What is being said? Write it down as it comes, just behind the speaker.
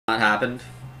happened.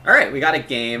 Alright, we got a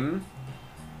game.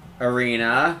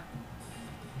 Arena.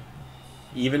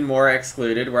 Even more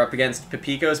excluded. We're up against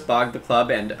Pepicos, Bog the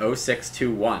Club, and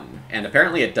 0621. And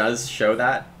apparently it does show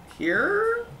that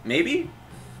here? Maybe?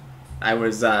 I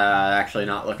was actually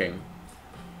not looking.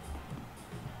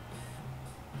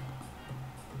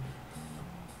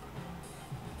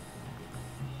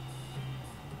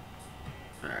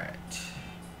 Alright.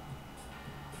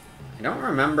 I don't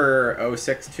remember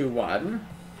 0621.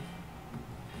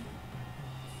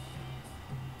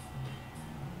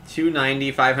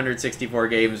 290, 564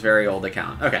 games, very old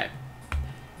account. Okay.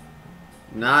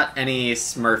 Not any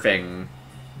smurfing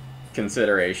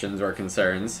considerations or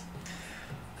concerns.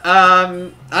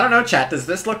 I don't know, chat. Does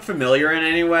this look familiar in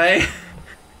any way?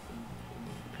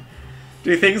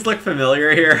 Do things look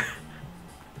familiar here?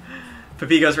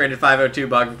 Pepicos rated 502,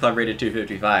 Bog Club rated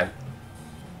 255.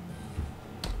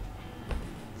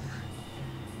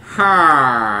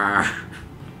 Huh.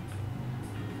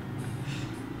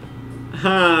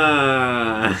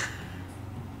 Huh.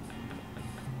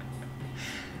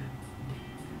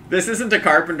 This isn't a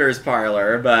carpenter's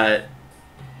parlor, but...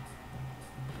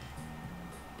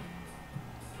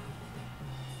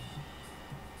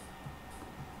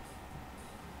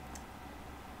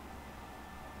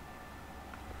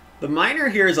 The miner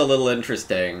here is a little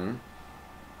interesting.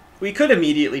 We could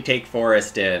immediately take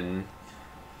Forest in.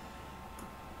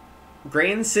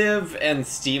 Grain Sieve and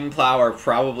Steam Plow are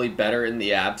probably better in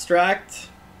the abstract.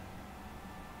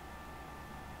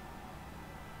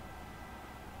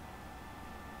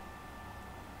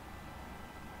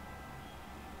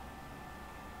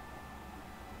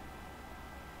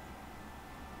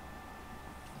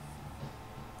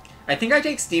 I think I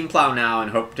take Steam Plow now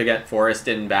and hope to get Forest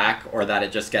in back, or that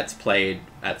it just gets played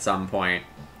at some point.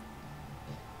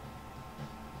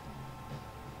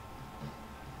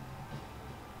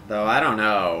 Though, I don't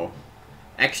know.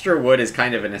 Extra wood is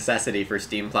kind of a necessity for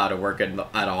Steam Plow to work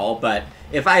at all, but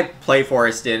if I play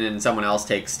Forest in and someone else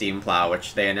takes Steam Plow,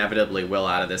 which they inevitably will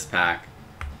out of this pack,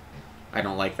 I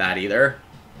don't like that either.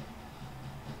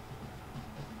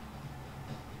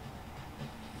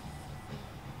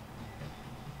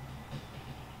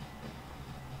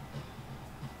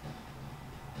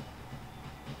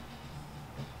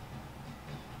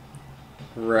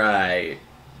 Right.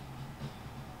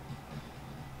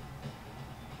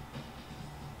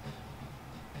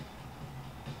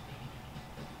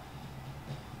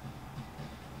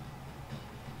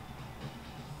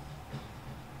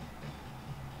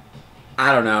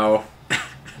 I don't know.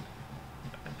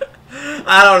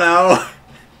 I don't know.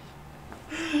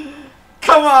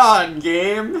 Come on,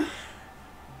 game.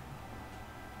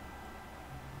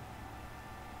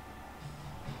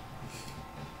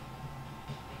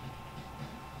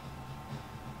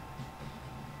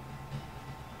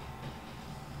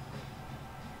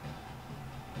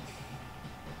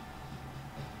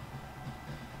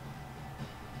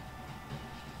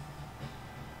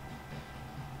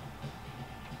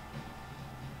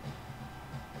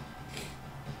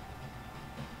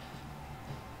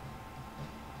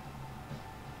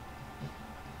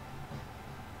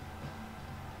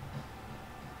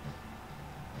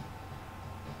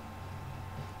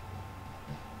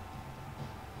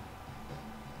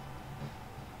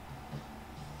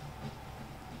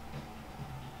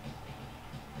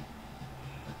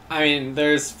 I mean,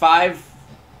 there's 5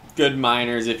 good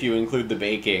miners if you include the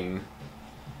baking.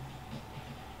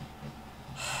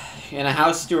 In a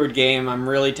House Steward game, I'm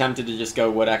really tempted to just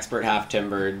go Wood Expert Half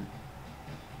Timbered.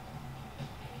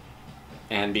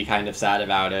 And be kind of sad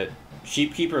about it.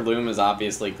 Sheepkeeper Loom is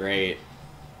obviously great.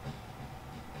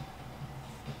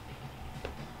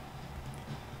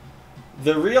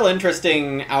 The real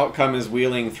interesting outcome is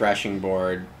Wheeling Threshing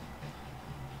Board.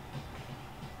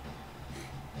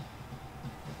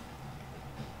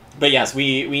 But yes,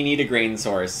 we need a grain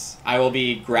source. I will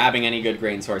be grabbing any good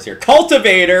grain source here.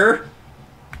 Cultivator!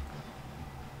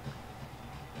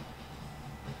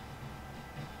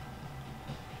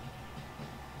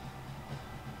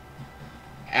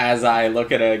 As I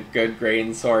look at a good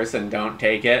grain source and don't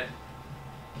take it.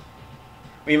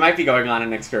 We might be going on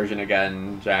an excursion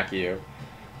again, Jack you.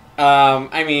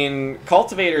 I mean,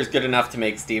 Cultivator's good enough to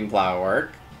make Steam Plow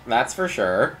work. That's for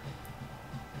sure.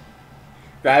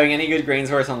 Grabbing any good grain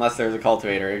source unless there's a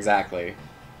cultivator, exactly.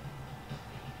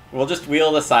 We'll just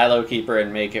wheel the Silo Keeper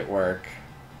and make it work.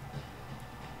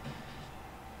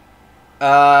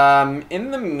 In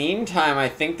the meantime, I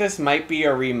think this might be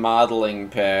a remodeling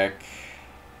pick.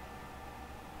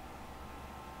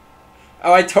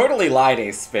 Oh, I totally lied,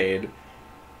 Ace Spade.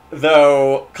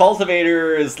 Though,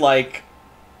 Cultivator is, like,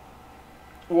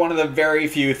 one of the very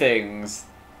few things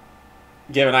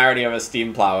given I already have a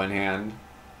Steam Plow in hand.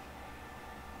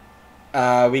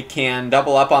 We can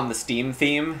double up on the Steam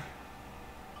theme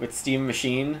with Steam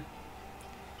Machine.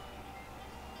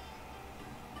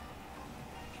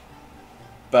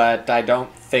 But I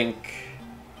don't think...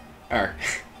 Or,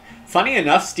 funny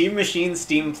enough, Steam Machine,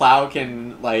 Steam Plow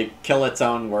can, like, kill its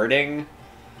own wording.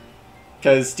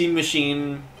 Because Steam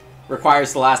Machine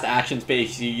requires the last action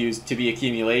space you use to be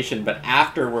accumulation, but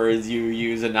afterwards you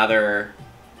use another...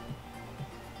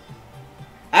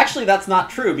 Actually, that's not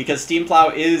true, because Steam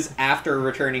Plow is after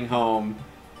returning home,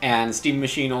 and Steam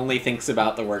Machine only thinks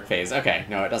about the work phase. Okay,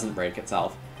 no, it doesn't break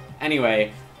itself.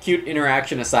 Anyway, cute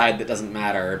interaction aside, that doesn't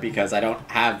matter, because I don't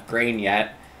have grain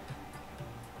yet.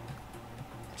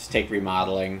 Just take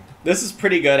remodeling. This is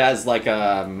pretty good as, like,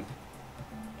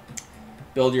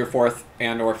 build your 4th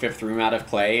and or 5th room out of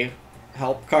clay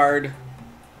help card.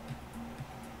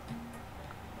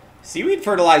 Seaweed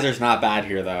fertilizer's not bad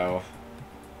here, though.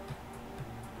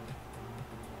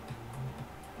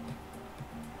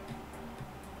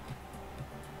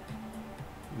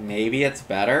 Maybe it's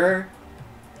better?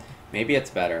 Maybe it's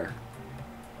better.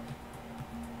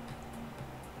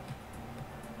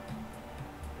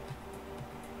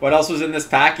 What else was in this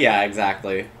pack? Yeah,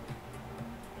 exactly.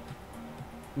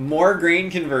 More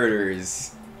grain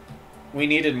converters. We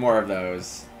needed more of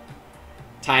those.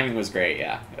 Timing was great,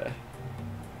 yeah.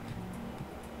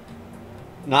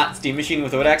 Not Steam Machine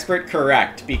with Wood Expert?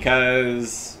 Correct,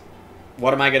 because...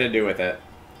 what am I going to do with it?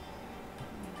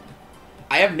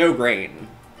 I have no grain,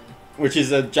 which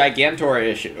is a Gigantor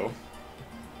issue.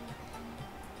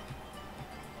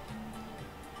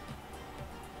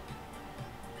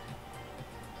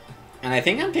 And I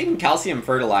think I'm taking calcium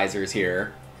fertilizers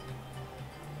here,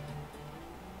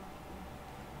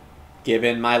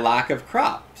 given my lack of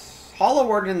crops. Hollow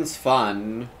Warden's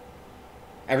fun.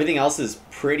 Everything else is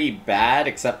pretty bad,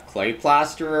 except Clay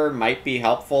Plasterer might be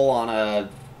helpful on a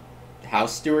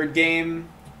House Steward game.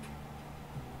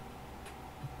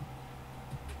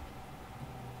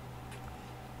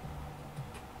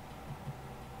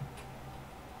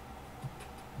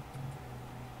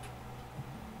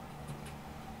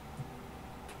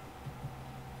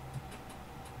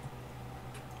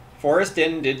 Forest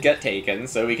Inn did get taken,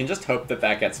 so we can just hope that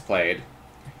that gets played.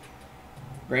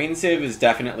 Grain Sieve is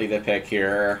definitely the pick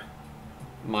here,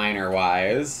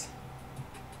 minor-wise.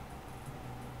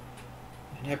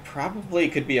 And I probably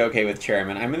could be okay with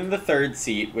Chairman. I'm in the 3rd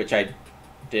seat, which I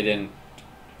didn't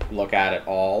look at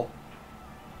all.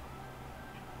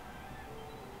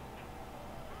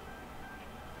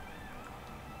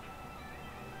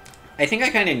 I think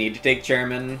I kind of need to take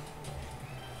Chairman.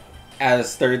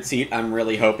 As 3rd seat, I'm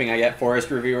really hoping I get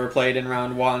Forest Reviewer played in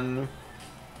round 1.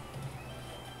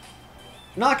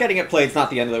 Not getting it played is not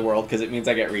the end of the world, because it means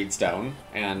I get Reedstone,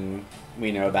 and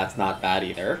we know that's not bad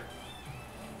either.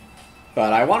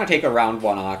 But I want to take a round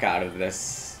 1 Ock out of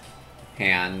this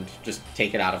hand, just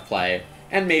take it out of play,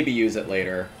 and maybe use it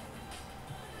later.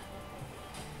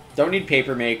 Don't need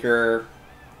Papermaker.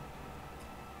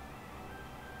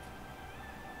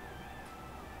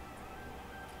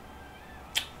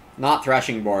 Not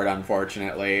Threshing Board,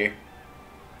 unfortunately.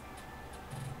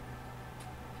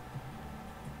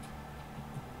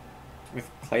 With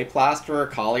Clay Plasterer,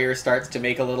 Collier starts to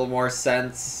make a little more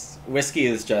sense. Whiskey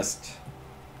is just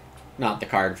not the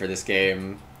card for this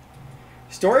game.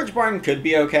 Storage Barn could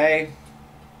be okay.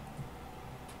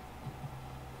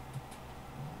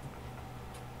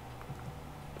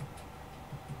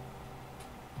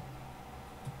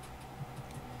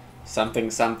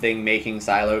 Something something, making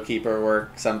Silo Keeper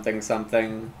work, something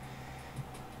something.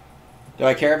 Do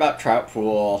I care about Trout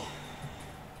Pool?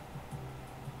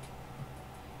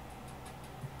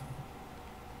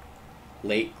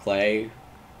 Late Clay.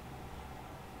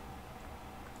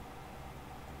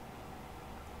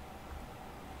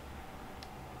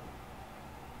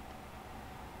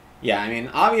 Yeah, I mean,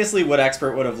 obviously Wood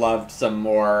Expert would have loved some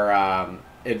more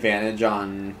advantage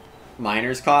on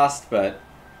Miner's cost, but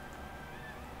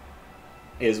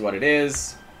is what it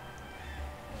is.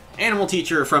 Animal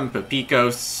Teacher from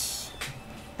Pepikos.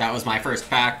 That was my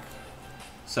first pack.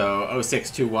 So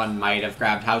 0621 might have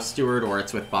grabbed House Steward, or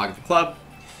it's with Bog the Club.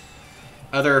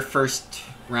 Other first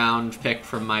round pick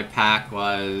from my pack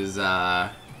was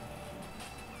not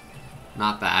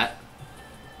that.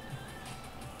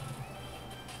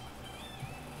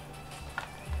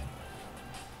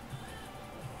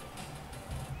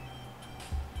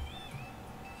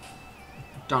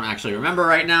 Don't actually remember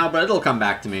right now, but it'll come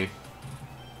back to me.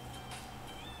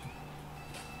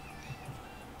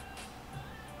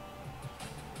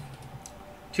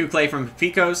 2 clay from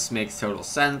Picos makes total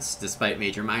sense, despite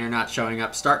Major Minor not showing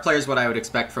up. Start player is what I would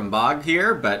expect from Bog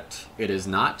here, but it is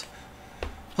not.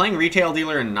 Playing Retail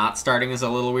Dealer and not starting is a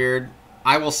little weird.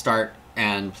 I will start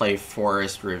and play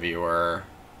Forest Reviewer.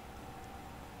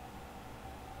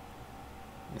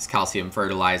 His calcium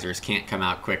fertilizers can't come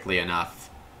out quickly enough.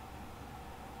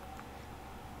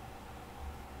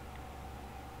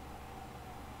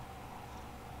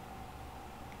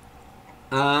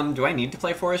 Do I need to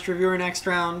play Forest Reviewer next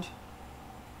round?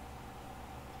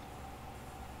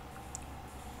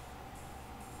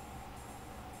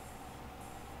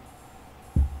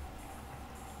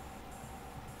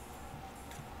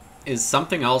 Is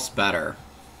something else better?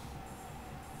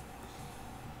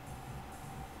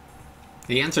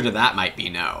 The answer to that might be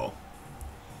no.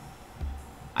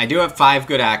 I do have 5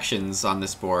 good actions on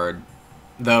this board,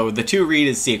 though the 2 read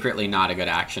is secretly not a good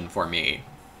action for me.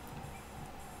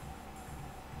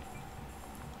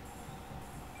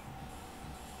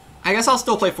 I guess I'll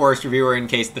still play Forest Reviewer in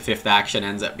case the 5th action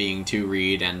ends up being 2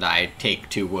 read and I take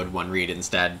 2 wood, 1 read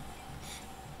instead.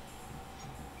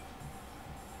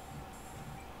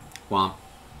 Womp.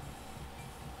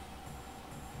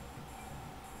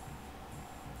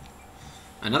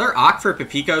 Another Ock for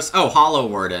Pipikos. Oh, Hollow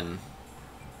Warden.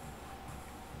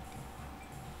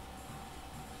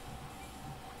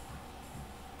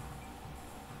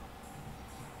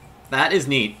 That is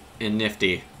neat and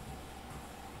nifty.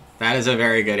 That is a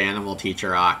very good Animal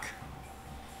Teacher Ock.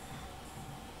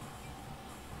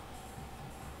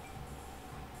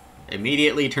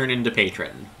 Immediately turn into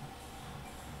Patron.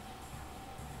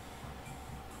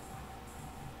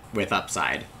 With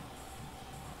upside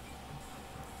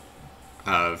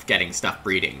of getting stuff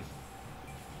breeding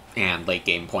and late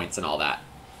game points and all that.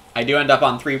 I do end up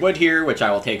on 3 wood here, which I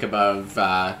will take above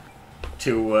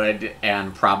 2 wood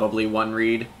and probably 1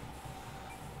 reed.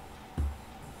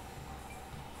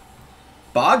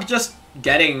 Bog just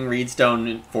getting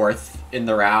Reedstone 4th in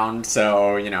the round,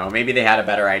 so, you know, maybe they had a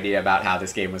better idea about how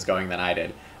this game was going than I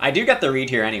did. I do get the read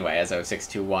here anyway, as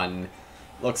 0621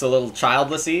 looks a little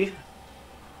childlessy.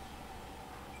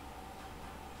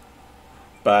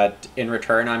 But in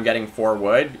return, I'm getting 4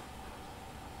 wood.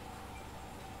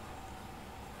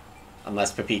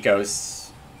 Unless Pipikos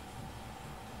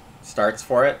starts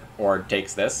for it, or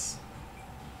takes this.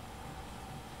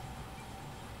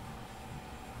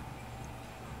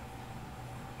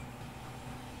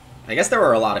 I guess there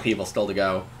were a lot of people still to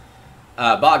go.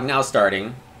 Bog now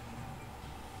starting.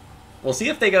 We'll see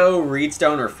if they go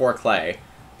Reedstone or 4 clay.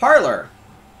 Parlor!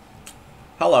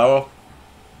 Hello.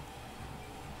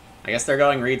 I guess they're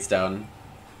going Reedstone.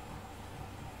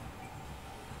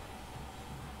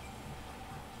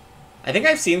 I think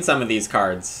I've seen some of these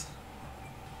cards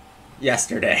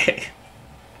yesterday.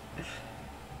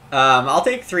 I'll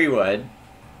take 3 wood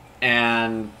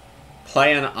and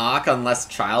play an Ock unless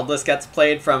Childless gets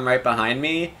played from right behind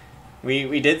me.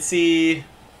 We did see...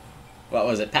 What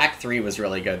was it? Pack 3 was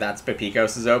really good. That's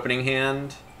Pipikos' opening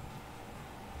hand.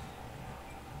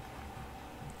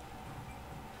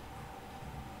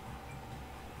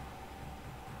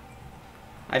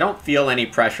 I don't feel any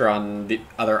pressure on the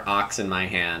other Ocks in my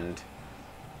hand.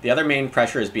 The other main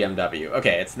pressure is BMW.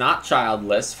 Okay, it's not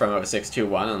Childless from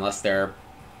 0621 unless they're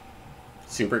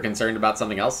super concerned about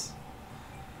something else.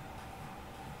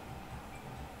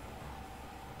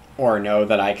 Or know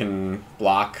that I can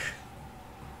block.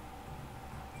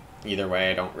 Either way,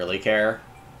 I don't really care.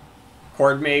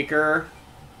 Chord Maker.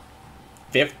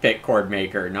 5th pick Chord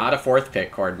Maker, not a 4th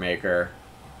pick Chord Maker.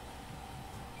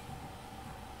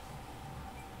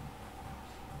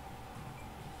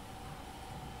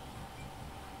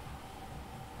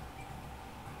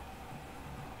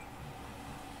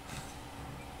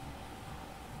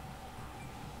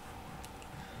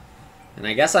 And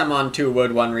I guess I'm on 2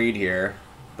 wood, 1 reed here.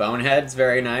 Bonehead's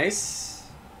very nice.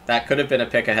 That could have been a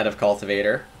pick ahead of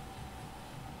Cultivator.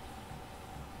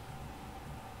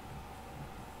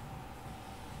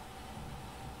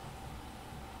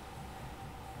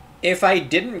 If I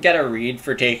didn't get a read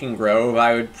for taking Grove,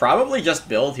 I would probably just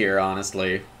build here,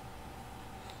 honestly.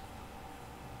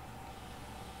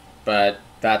 But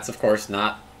that's, of course,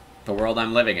 not the world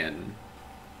I'm living in.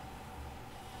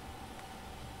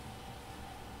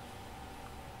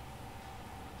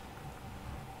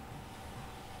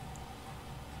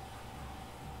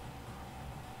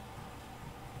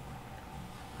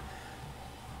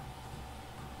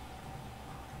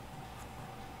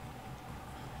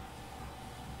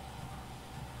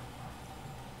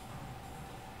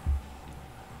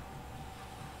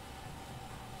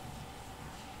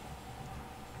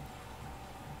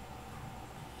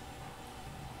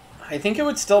 I think it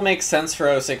would still make sense for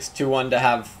 0621 to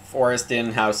have Forest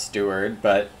in House Steward,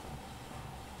 but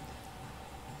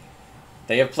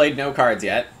they have played no cards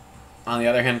yet. On the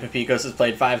other hand, Pepikos has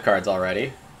played 5 cards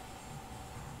already.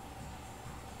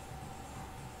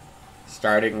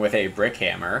 Starting with a Brick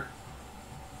Hammer.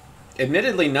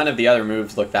 Admittedly, none of the other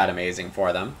moves look that amazing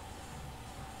for them.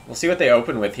 We'll see what they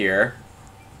open with here.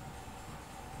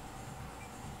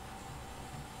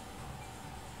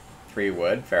 3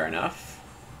 wood, fair enough.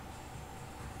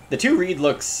 The 2 reed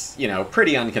looks, you know,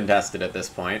 pretty uncontested at this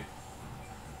point.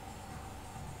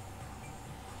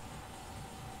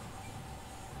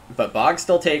 But Bog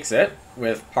still takes it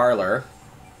with Parlor.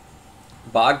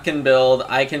 Bog can build,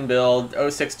 I can build,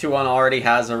 0621 already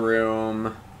has a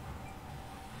room.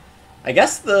 I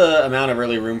guess the amount of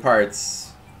early room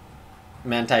parts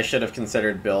meant I should have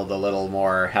considered build a little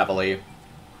more heavily.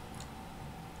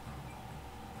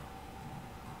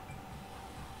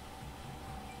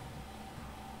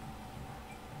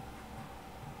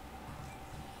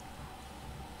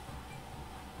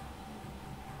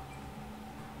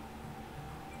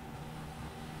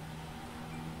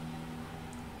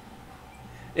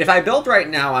 If I build right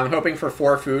now, I'm hoping for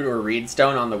 4 food or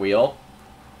Reedstone on the wheel.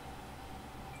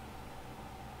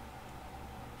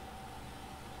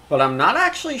 But I'm not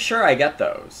actually sure I get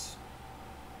those.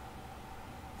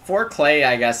 4 clay,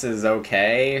 I guess, is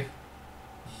okay.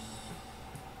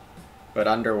 But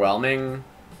underwhelming.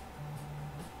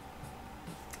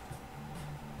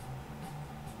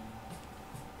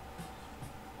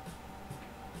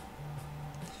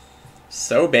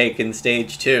 So bake in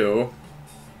stage 2.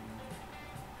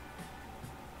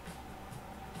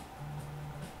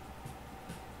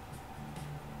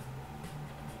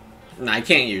 I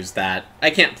can't use that. I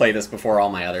can't play this before all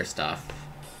my other stuff.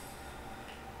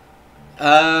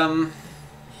 Okay.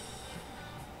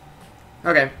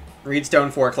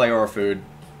 Reedstone, 4 clay, or food.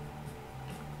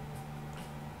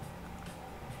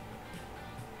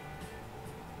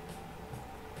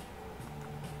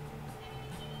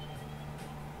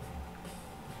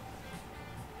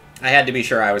 I had to be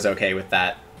sure I was okay with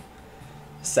that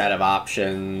set of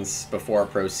options before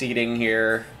proceeding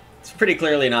here. It's pretty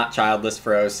clearly not childless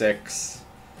for 06.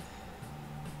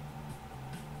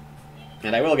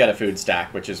 And I will get a food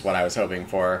stack, which is what I was hoping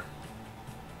for.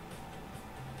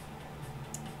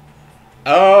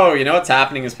 Oh, you know what's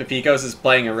happening is Pepikos is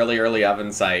playing a really early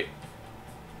oven site.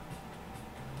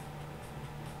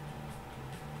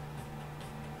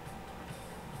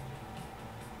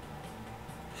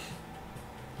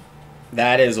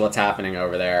 That is what's happening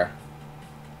over there.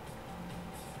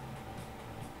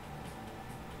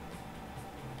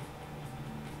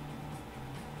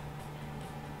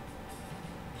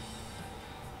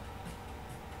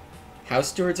 House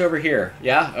Steward's over here.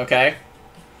 Yeah, okay.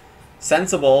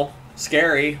 Sensible.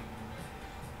 Scary.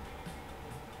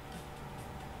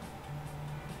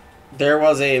 There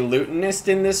was a Lutenist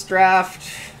in this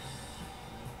draft.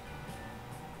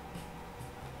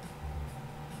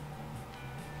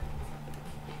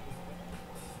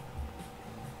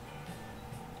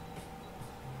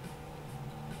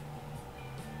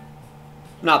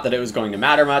 Not that it was going to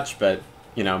matter much, but,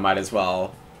 you know, might as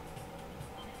well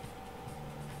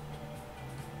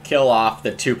kill off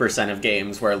the 2% of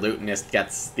games where Lutenist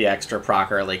gets the extra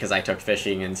proc early because I took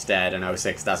fishing instead and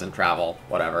 06 doesn't travel.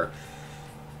 Whatever.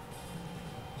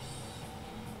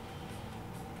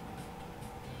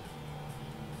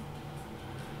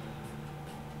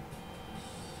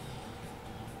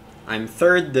 I'm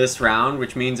 3rd this round,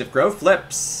 which means if Grove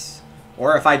flips,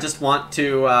 or if I just want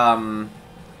to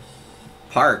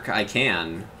park, I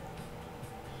can.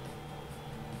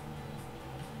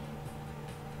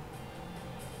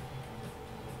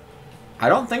 I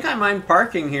don't think I mind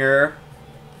parking here.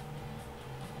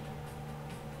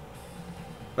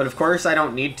 But of course I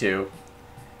don't need to.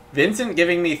 Vincent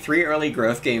giving me 3 early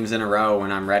growth games in a row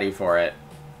when I'm ready for it.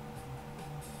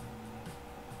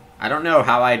 I don't know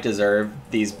how I deserve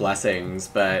these blessings,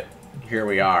 but here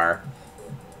we are.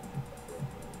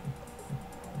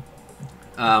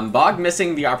 Bog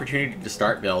missing the opportunity to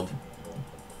start build.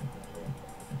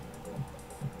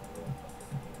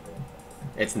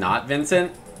 It's not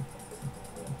Vincent?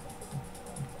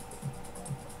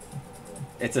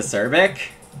 It's a Cerbic?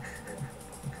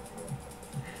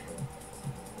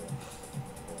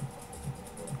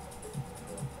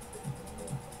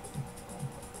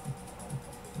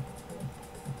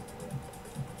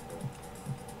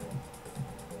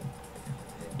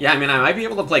 Yeah, I mean, I might be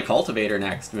able to play Cultivator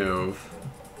next move.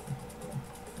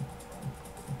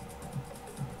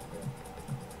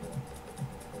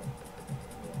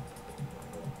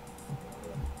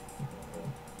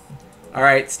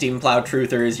 Alright, Steamplow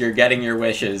Truthers, you're getting your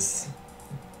wishes.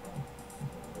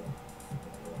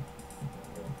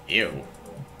 Ew.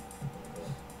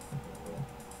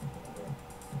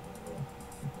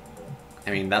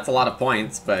 I mean, that's a lot of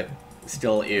points, but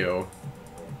still ew.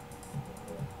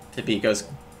 Topiko's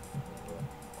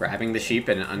grabbing the sheep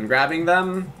and ungrabbing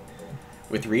them?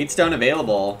 With Reedstone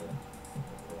available.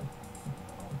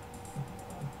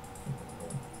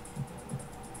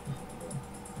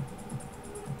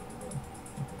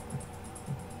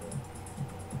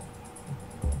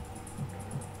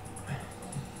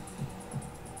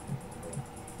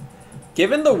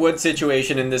 Given the wood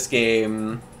situation in this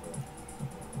game,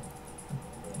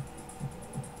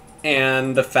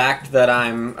 and the fact that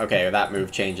I'm... Okay, that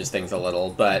move changes things a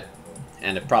little, but...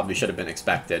 And it probably should have been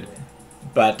expected.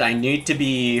 But I need to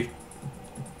be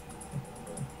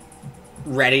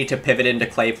ready to pivot into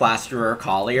Clay Plasterer or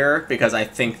Collier, because I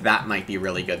think that might be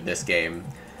really good this game.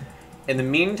 In the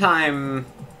meantime,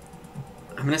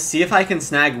 I'm going to see if I can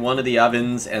snag one of the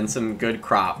ovens and some good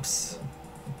crops.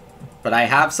 But I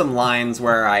have some lines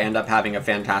where I end up having a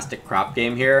fantastic crop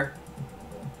game here.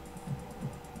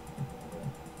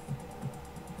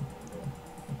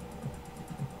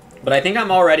 But I think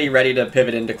I'm already ready to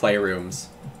pivot into clay rooms.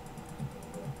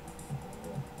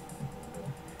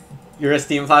 You're a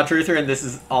Steamplow Truther, and this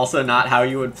is also not how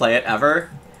you would play it ever?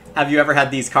 Have you ever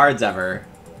had these cards ever?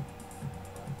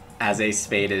 As a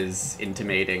spade is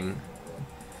intimating.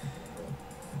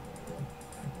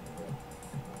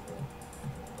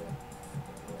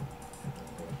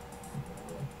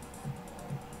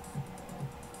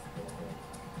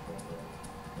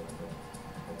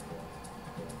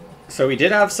 So we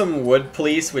did have some Wood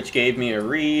Police, which gave me a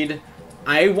read.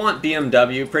 I want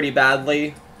BMW pretty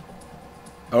badly.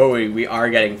 Oh, we are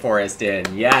getting Forest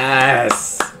in.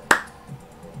 Yes!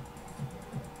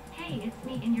 Hey, it's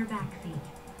me in your backseat.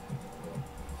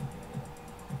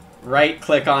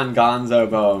 Right-click on Gonzo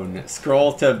Bone.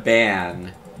 Scroll to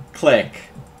ban.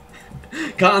 Click.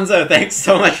 Gonzo, thanks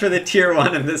so much for the tier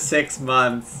 1 in the 6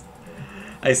 months.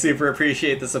 I super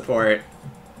appreciate the support.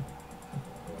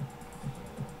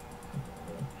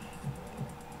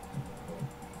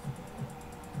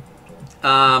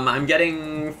 I'm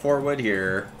getting 4 wood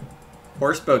here.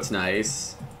 Horseboat's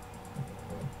nice.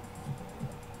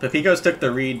 Pepikos took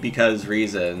the read because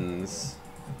reasons.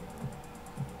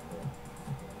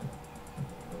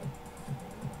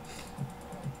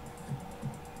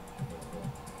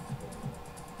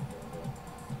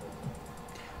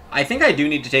 I think I do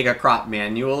need to take a crop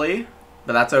manually,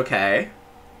 but that's okay.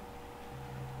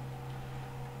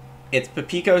 It's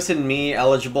Pepikos and me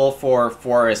eligible for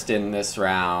Forest in this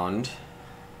round.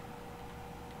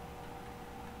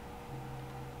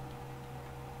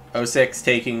 06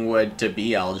 taking wood to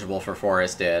be eligible for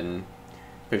Forest in.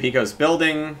 Pepikos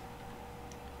building.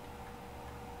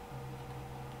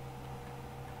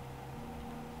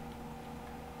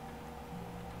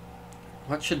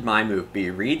 What should my move be?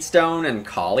 Reedstone and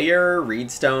Collier?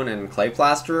 Reedstone and Clay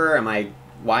Plasterer?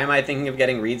 Why am I thinking of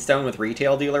getting Reedstone with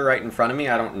Retail Dealer right in front of me?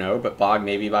 I don't know, but Bog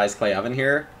maybe buys Clay Oven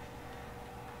here.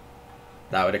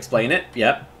 That would explain it.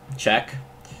 Yep. Check.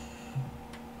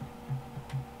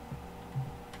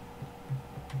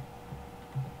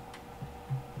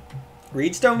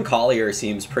 Reedstone Collier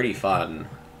seems pretty fun.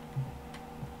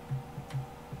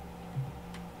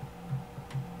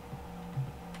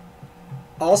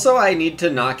 Also, I need to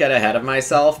not get ahead of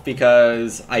myself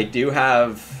because I do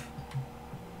have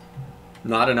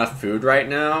not enough food right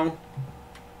now.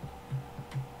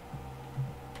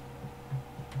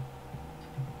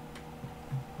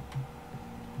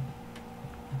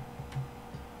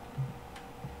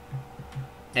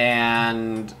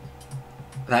 And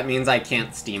that means I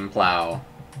can't steam plow.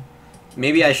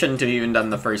 Maybe I shouldn't have even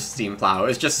done the first steam plow. It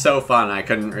was just so fun, I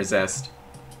couldn't resist.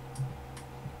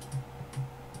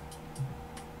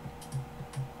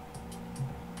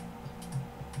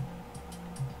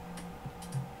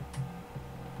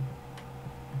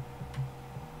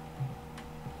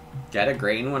 Get a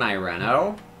grain when I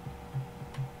reno?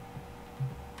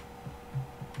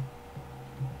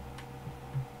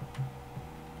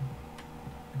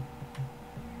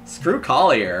 Screw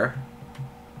Collier.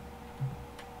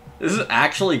 This is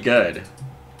actually good.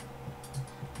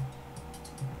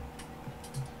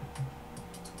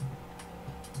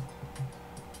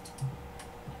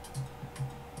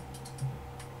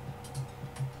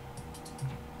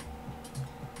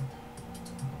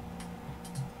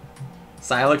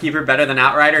 Silo Keeper better than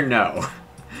Outrider? No.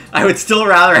 I would still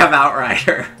rather have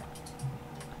Outrider.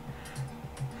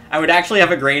 I would actually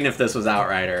have a grain if this was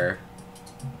Outrider.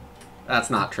 That's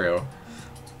not true.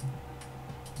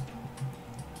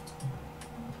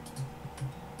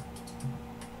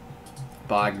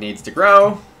 Bog needs to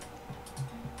grow.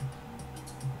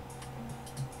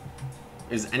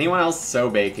 Is anyone else so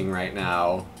baking right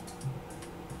now?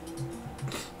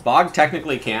 Bog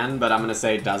technically can, but I'm gonna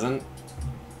say doesn't.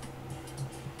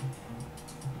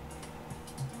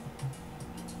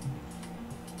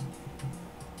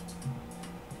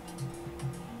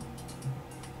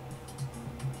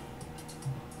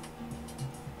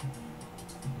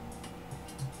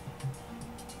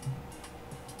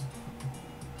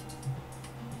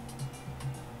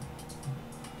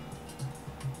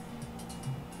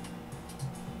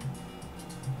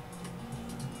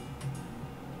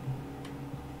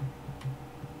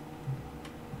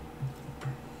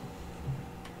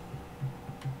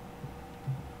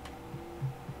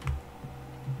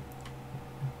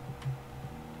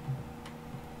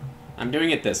 I'm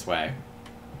doing it this way.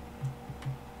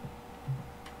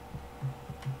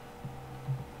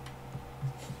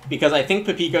 Because I think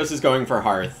Pepikos is going for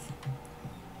Hearth.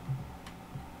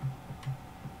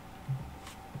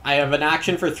 I have an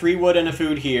action for 3 wood and a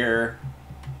food here.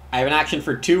 I have an action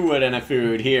for 2 wood and a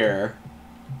food here.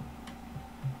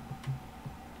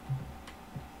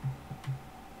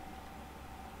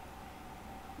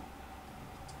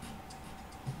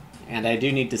 And I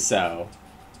do need to sow.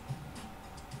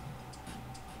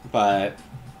 But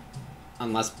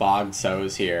unless Bog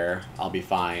sows here, I'll be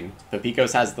fine.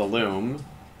 Pepikos has the loom.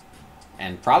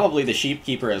 And probably the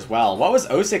Sheepkeeper as well. What was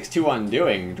 0621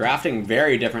 doing? Drafting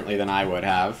very differently than I would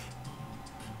have.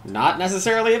 Not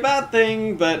necessarily a bad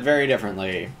thing, but very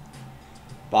differently.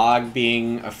 Bog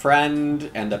being a friend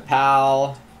and a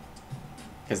pal,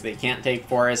 because they can't take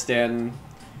Forest in.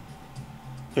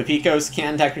 Pepikos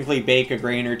can technically bake a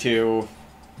grain or two,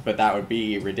 but that would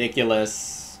be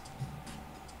ridiculous.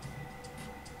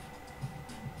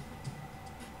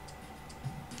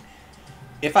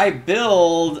 If I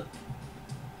build...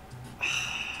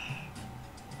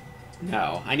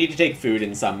 No, I need to take food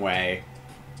in some way.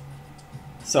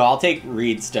 So I'll take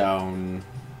Reedstone.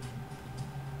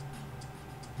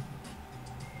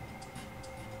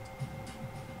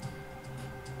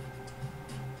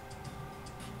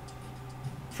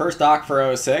 First dock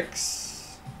for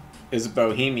 06 is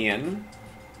Bohemian.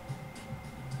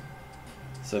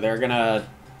 So they're gonna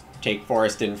take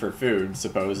Forest in for food,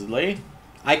 supposedly.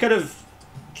 I could have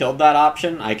killed that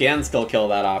option. I can still kill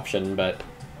that option, but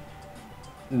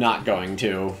not going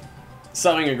to.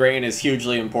 Sowing a grain is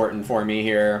hugely important for me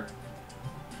here,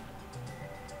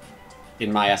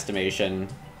 in my estimation.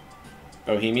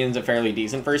 Bohemian's a fairly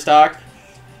decent first stock.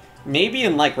 Maybe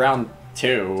in, like, round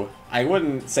 2. I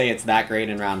wouldn't say it's that great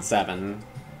in round 7.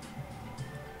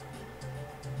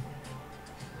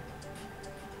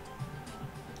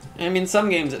 I mean, some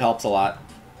games it helps a lot.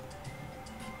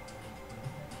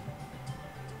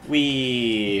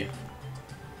 We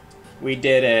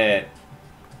did it.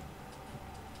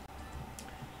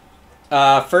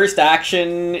 First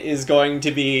action is going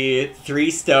to be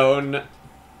 3 stone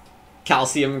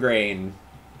calcium grain.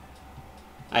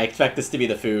 I expect this to be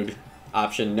the food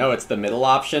option. No, it's the middle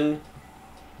option.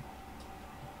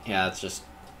 Yeah, it's just...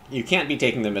 You can't be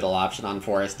taking the middle option on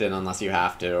Forest in unless you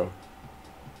have to.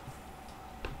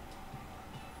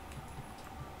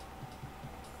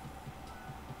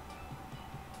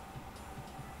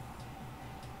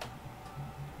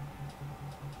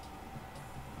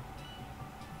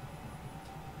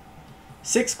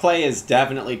 Six clay is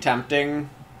definitely tempting,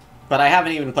 but I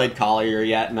haven't even played Collier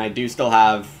yet, and I do still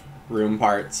have room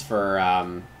parts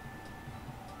for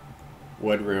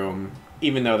wood room,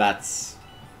 even though that's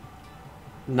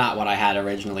not what I had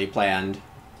originally planned.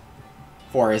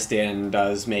 Forest in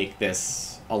does make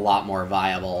this a lot more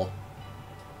viable.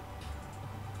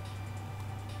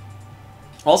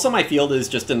 Also, my field is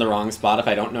just in the wrong spot. If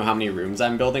I don't know how many rooms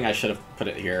I'm building, I should have put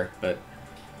it here, but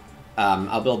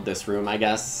I'll build this room, I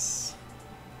guess.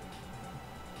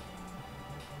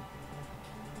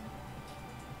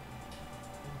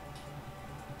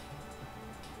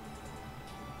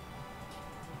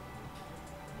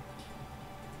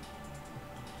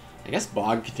 I guess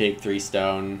Bog could take 3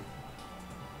 stone.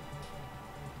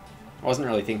 I wasn't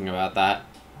really thinking about that.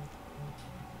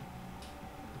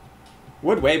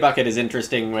 Wood Way Bucket is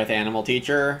interesting with Animal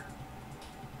Teacher.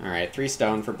 Alright, 3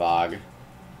 stone for Bog.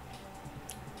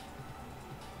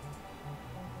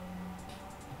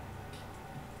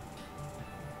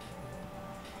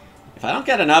 If I don't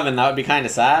get an oven, that would be kind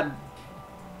of sad.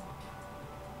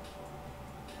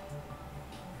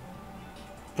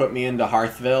 Put me into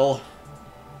Hearthville.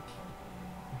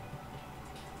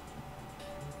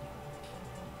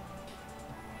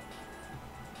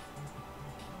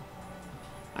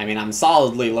 I mean, I'm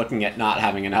solidly looking at not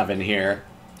having an oven here.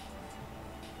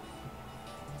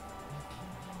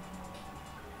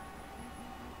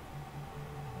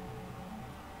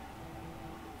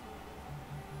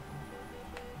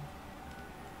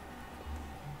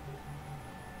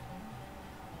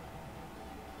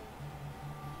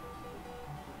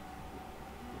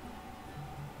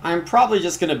 I'm probably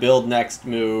just going to build next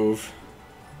move.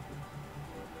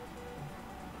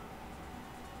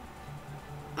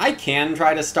 I can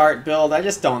try to start build, I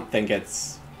just don't think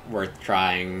it's worth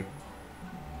trying.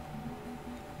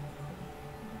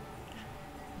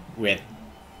 With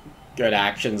good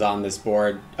actions on this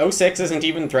board. 06 isn't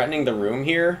even threatening the room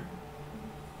here.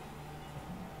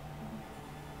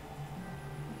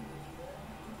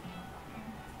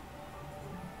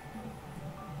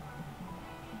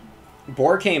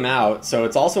 Boar came out, so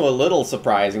it's also a little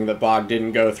surprising that Bog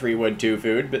didn't go 3 wood, 2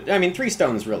 food, but I mean 3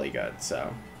 stone's really good,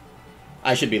 so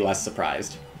I should be less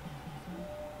surprised.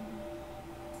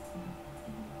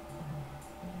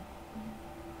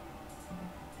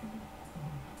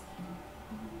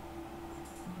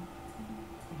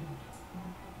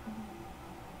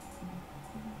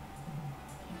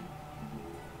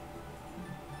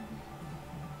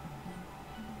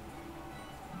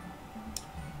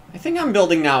 I think I'm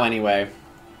building now anyway.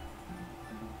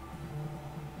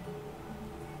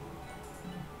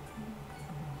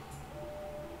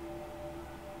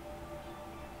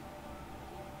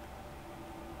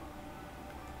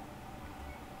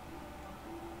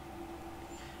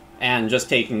 And just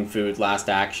taking food last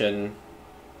action,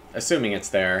 assuming it's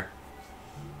there.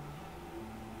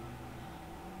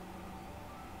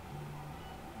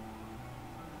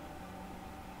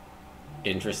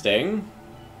 Interesting.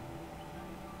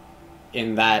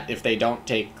 In that, if they don't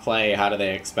take clay, how do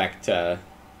they expect to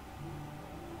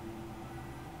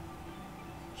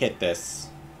hit this?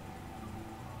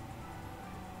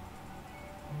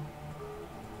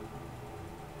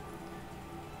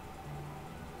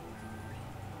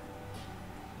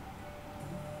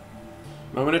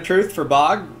 Moment of truth for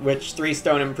Bog. Which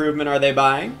 3-stone improvement are they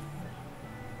buying?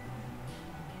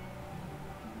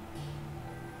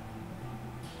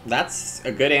 That's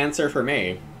a good answer for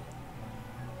me.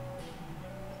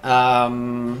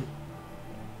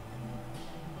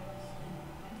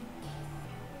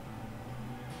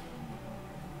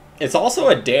 It's also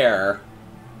a dare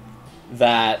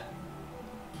that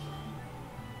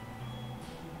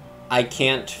I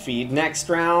can't feed next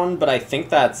round, but I think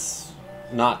that's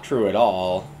not true at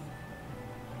all.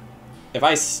 If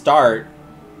I start...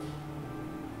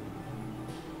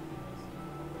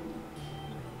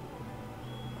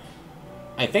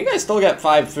 I think I still get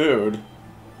 5 food.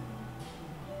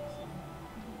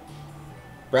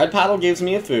 Bread Paddle gives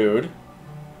me a food.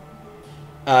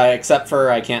 Except for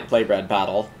I can't play Bread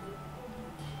Paddle.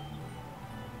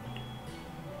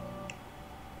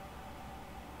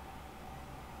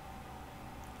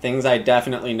 Things I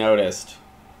definitely noticed.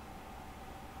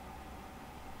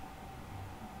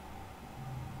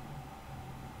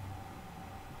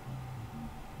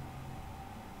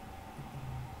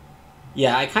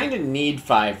 Yeah, I kind of need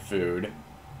 5 food.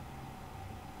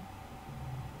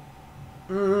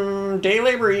 Day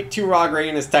labor eat 2 raw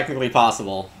grain is technically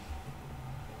possible.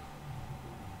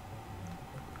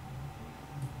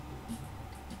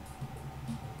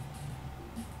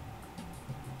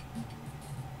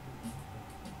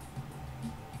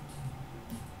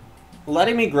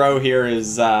 Letting me grow here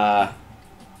is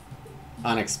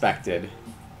unexpected.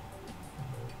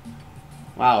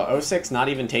 Wow, 06 not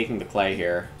even taking the clay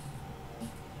here.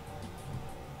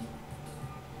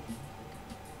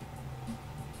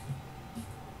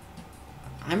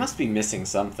 I must be missing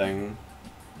something.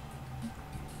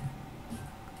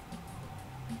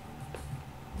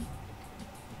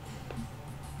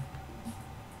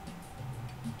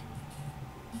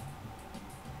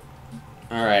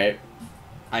 Alright.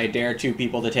 I dare 2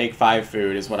 people to take 5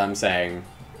 food, is what I'm saying.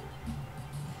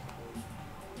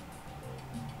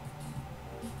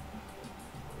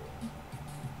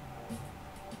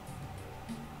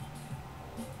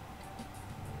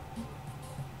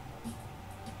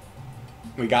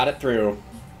 We got it through.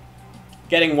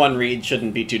 Getting 1 read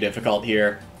shouldn't be too difficult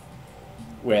here.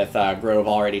 With Grove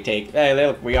already take... Hey,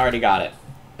 look, we already got it.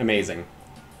 Amazing.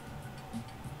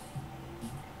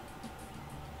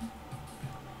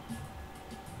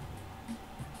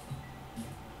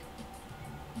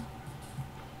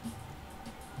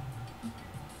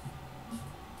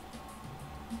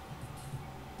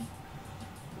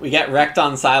 We get wrecked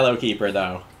on Silo Keeper,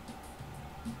 though.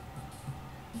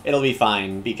 It'll be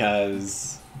fine,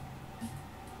 because...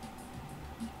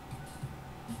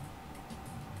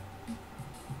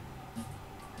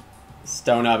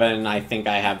 Stone Oven, I think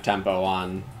I have tempo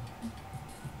on.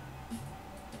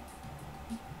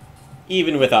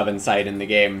 Even with Oven Sight in the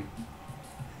game.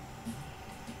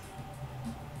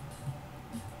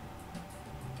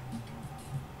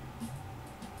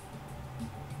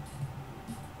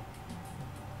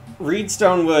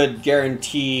 Reedstone would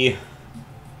guarantee...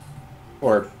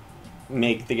 Or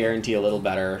make the guarantee a little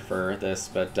better for this,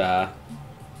 but yeah,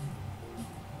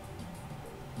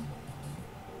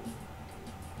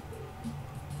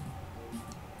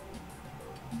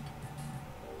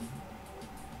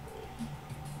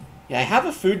 I have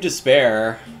a food to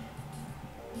spare.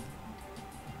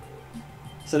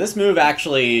 So this move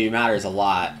actually matters a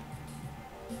lot.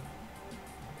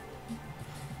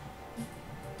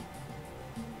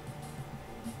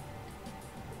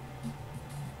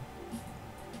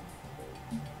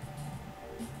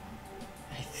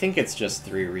 I think it's just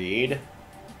 3 read.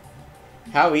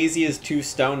 How easy is 2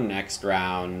 stone next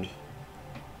round?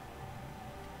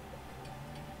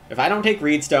 If I don't take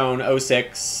reed stone,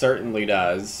 06 certainly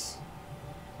does.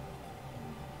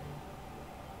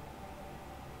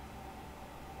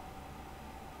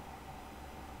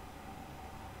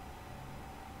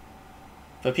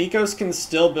 Pepikos can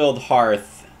still build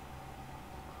Hearth,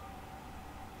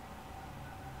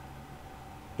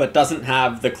 but doesn't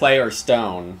have the clay or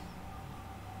stone.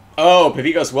 Oh,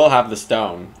 Pepikos will have the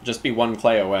stone. Just be 1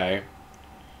 clay away.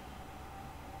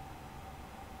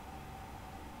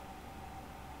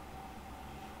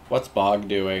 What's Bog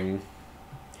doing?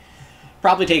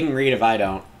 Probably taking reed if I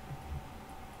don't.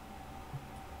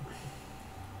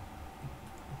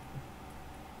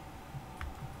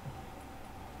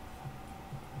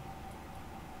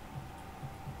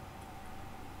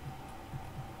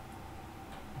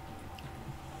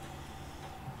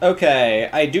 Okay,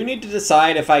 I do need to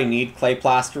decide if I need Clay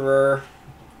Plasterer.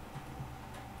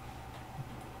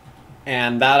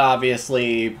 And that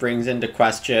obviously brings into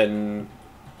question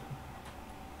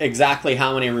exactly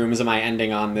how many rooms am I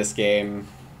ending on this game.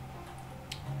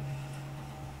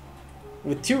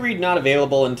 With 2 reed not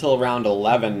available until round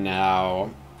 11 now.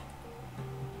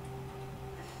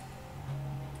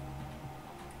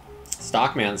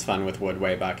 Stockman's fun with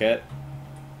Woodway Bucket.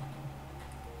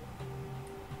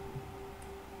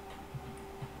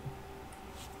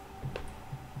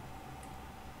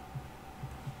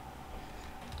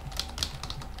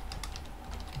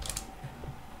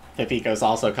 Pepiko's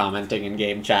also commenting in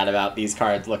game chat about these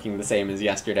cards looking the same as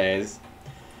yesterday's.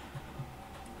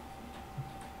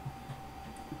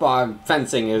 Bog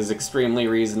fencing is extremely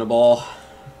reasonable.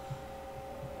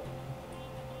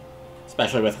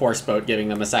 Especially with Horseboat giving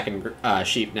them a second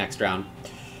sheep next round.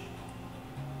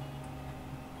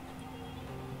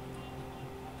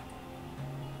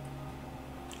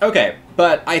 Okay,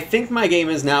 but I think my game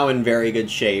is now in very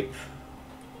good shape.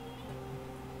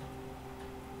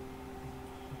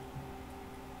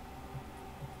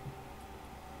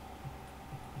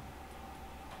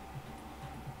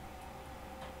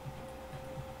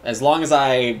 As long as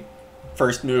I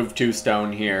first move 2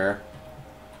 stone here.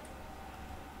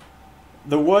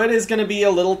 The wood is going to be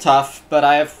a little tough, but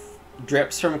I have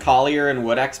drips from Collier and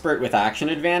Wood Expert with action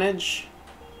advantage.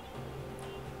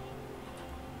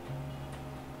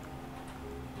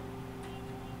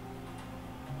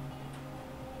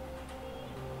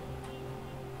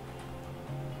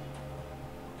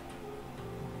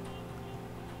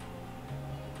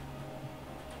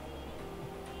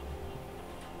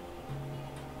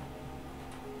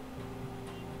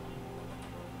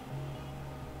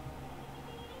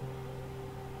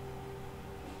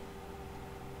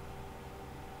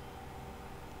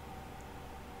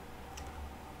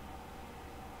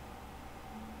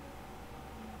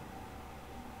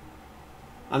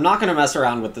 I'm not going to mess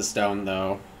around with the stone,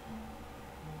 though.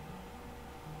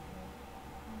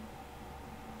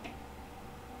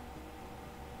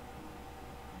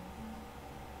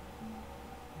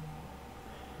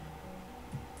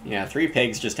 Yeah, 3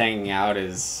 pigs just hanging out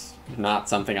is not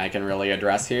something I can really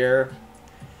address here.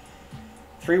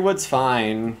 3 wood's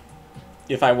fine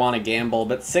if I want to gamble,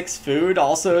 but 6 food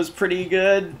also is pretty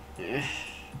good.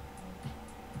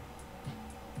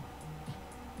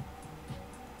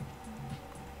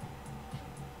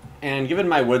 And given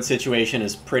my wood situation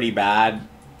is pretty bad,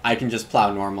 I can just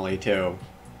plow normally too.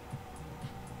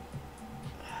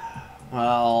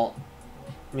 Well,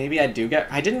 maybe I do get...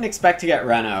 I didn't expect to get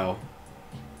Reno.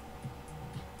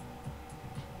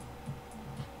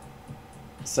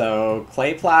 So,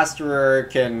 Clay Plasterer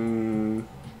can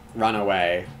run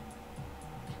away.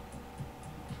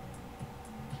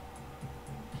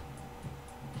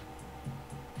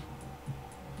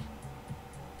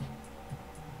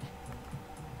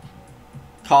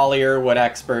 Collier, Wood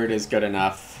Expert is good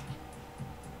enough.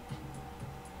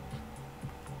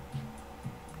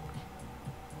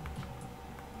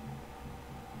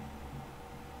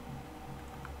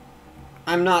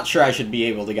 I'm not sure I should be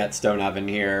able to get Stone Oven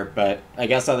here, but I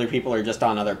guess other people are just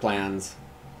on other plans.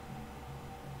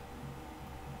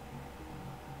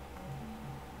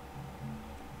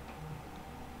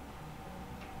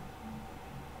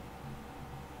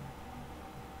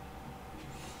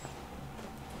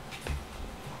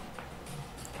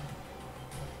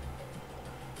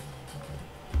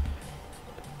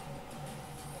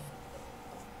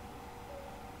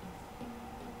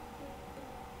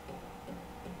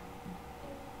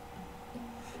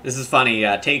 This is funny.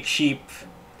 Take sheep,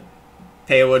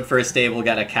 pay wood for a stable,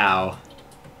 get a cow.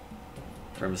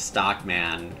 From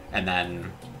Stockman. And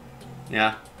then,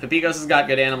 yeah, Pepikos has got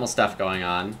good animal stuff going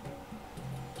on.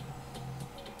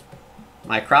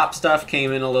 My crop stuff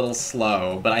came in a little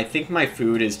slow, but I think my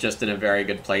food is just in a very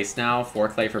good place now. 4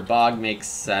 clay for Bog makes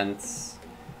sense.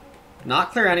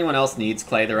 Not clear anyone else needs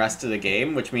clay the rest of the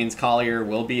game, which means Collier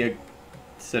will be a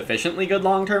sufficiently good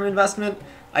long-term investment.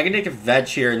 I can take a veg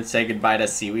here and say goodbye to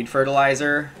seaweed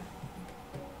fertilizer.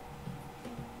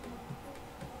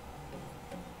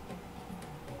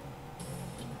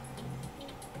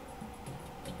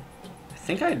 I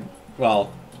think I'd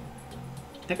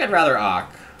rather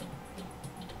Ock.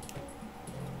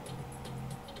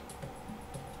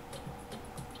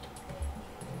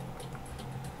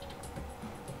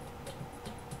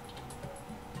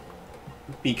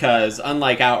 Because,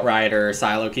 unlike Outrider,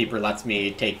 Silo Keeper lets me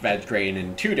take Veg Grain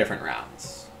in 2 different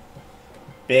rounds.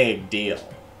 Big deal.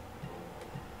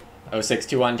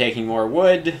 0621 taking more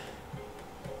wood.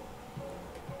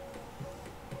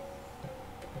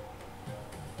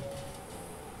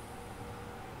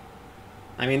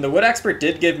 I mean, the Wood Expert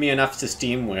did give me enough to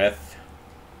steam with.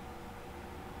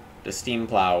 To steam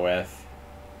plow with.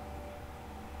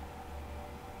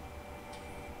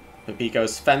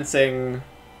 Pepikos fencing.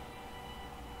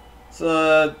 It's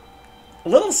a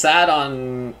little sad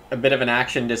on a bit of an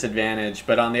action disadvantage,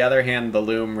 but on the other hand, the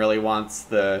Loom really wants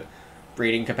the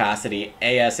breeding capacity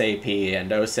ASAP,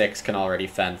 and 06 can already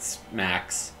fence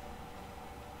max.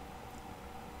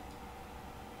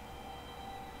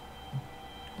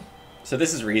 So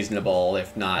this is reasonable,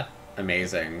 if not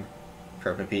amazing,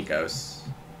 for Pepikos.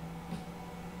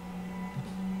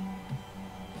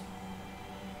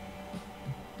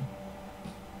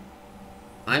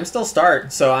 I'm still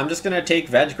start, so I'm just going to take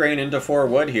Veg Grain into 4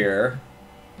 wood here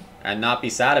and not be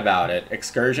sad about it.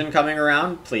 Excursion coming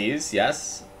around, please,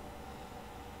 yes.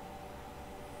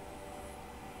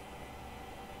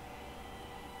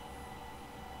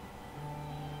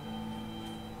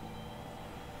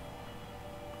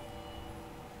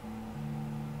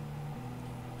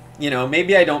 You know,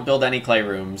 maybe I don't build any clay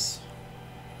rooms.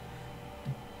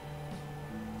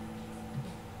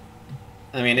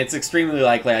 I mean, it's extremely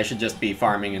likely I should just be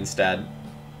farming instead.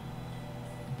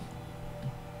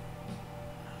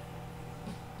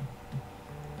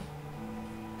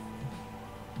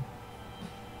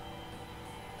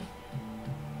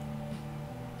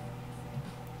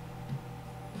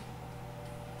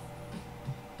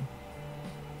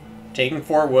 Taking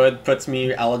 4 wood puts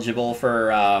me eligible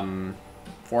for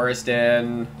Forest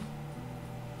Inn.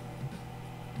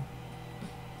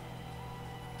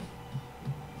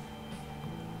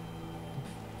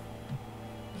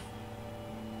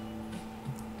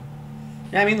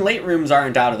 Yeah, I mean, late rooms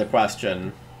aren't out of the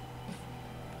question.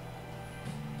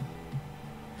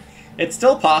 It's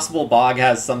still possible Bog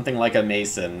has something like a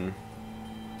Mason.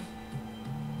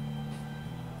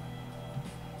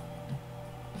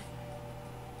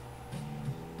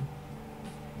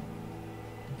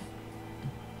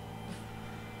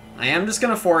 I am just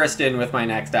gonna Forest in with my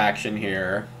next action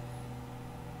here.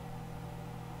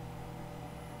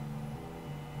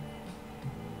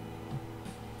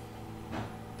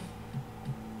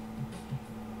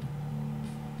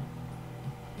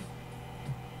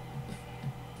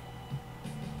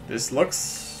 This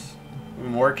looks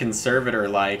more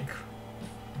conservator-like.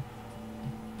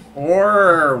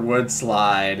 Or Wood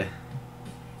Slide.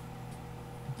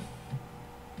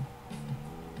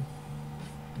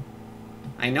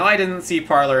 I know I didn't see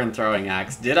Parlor and Throwing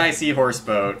Axe. Did I see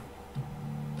Horseboat?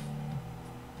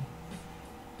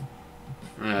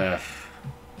 Ugh.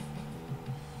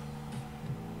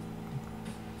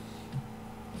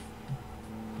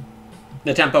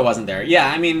 The tempo wasn't there.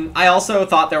 Yeah, I mean, I also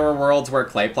thought there were worlds where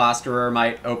Clay Plasterer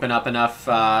might open up enough,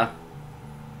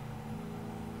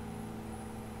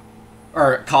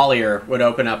 or Collier would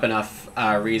open up enough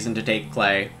reason to take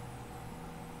Clay.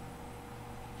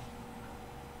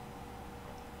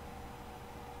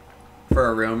 For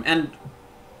a room, and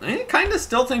I kind of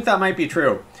still think that might be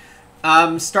true.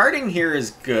 Starting here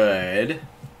is good.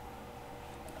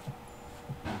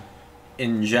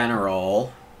 In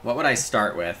general, what would I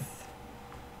start with?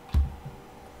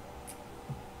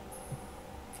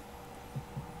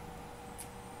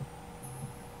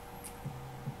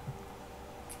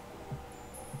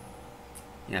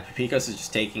 Yeah, Pepikos is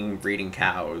just taking breeding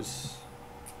cows.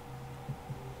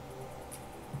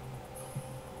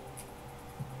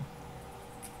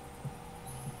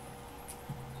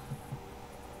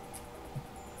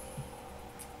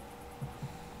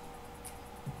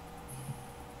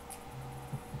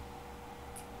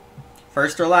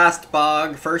 First or last,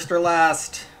 Bog. First or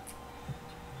last.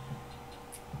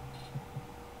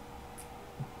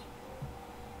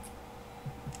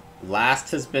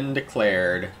 last has been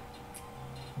declared.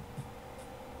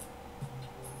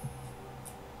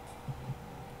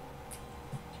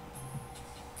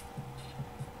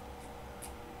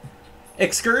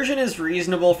 Excursion is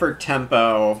reasonable for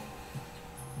tempo,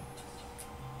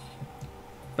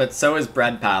 but so is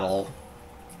Bread Paddle.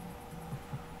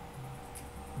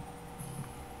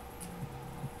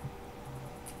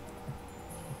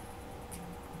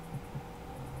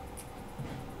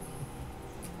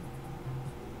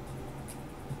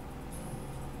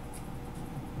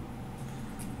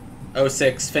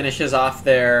 O6 finishes off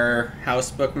their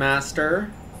House Bookmaster.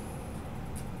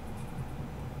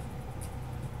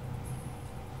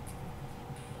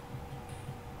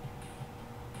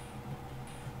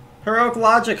 Heroic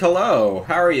Logic, hello.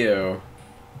 How are you?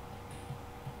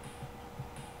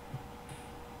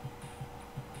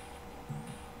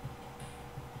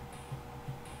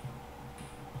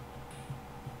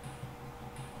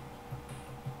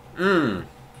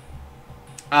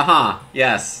 Uh-huh,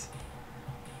 yes.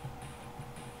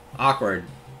 Awkward.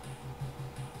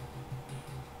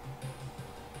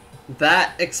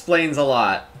 That explains a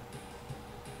lot.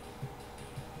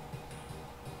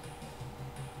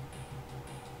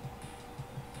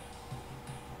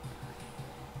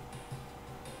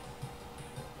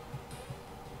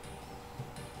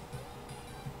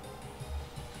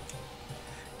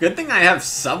 Good thing I have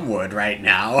some wood right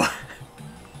now.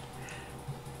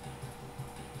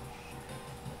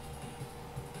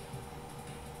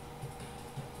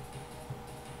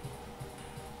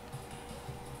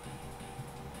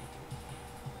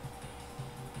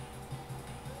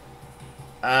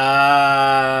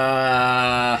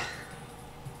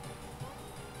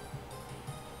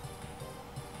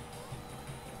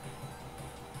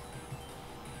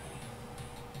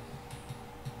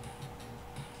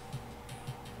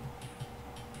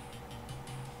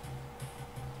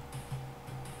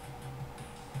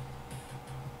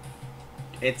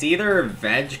 It's either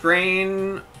Veg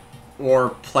Grain or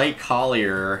play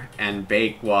Collier and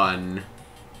bake one.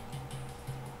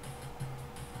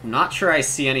 I'm not sure I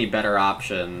see any better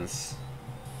options.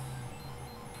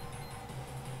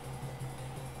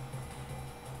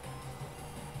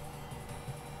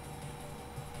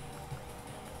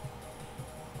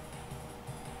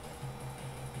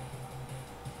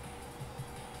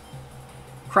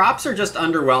 Crops are just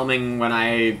underwhelming when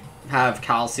I have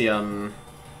calcium.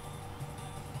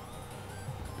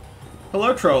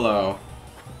 Hello, Trollo.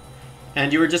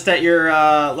 And you were just at your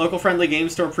local friendly game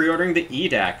store pre-ordering the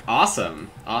E-Deck. Awesome.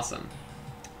 Awesome.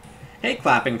 Hey,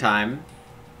 Clapping Time.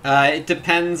 It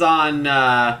depends on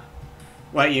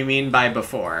what you mean by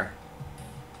before.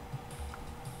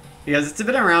 Because it's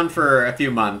been around for a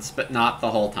few months, but not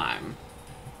the whole time.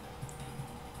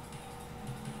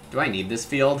 Do I need this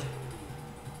field?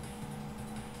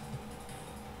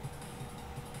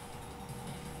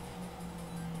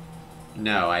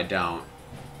 No, I don't.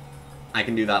 I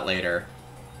can do that later.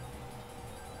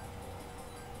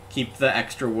 Keep the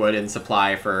extra wood in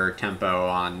supply for tempo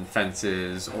on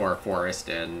fences or forest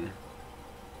in.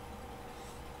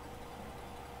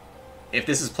 If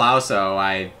this is Plowso,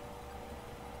 I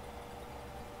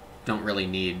don't really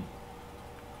need...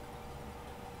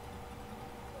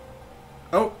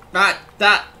 Oh, that!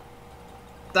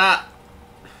 I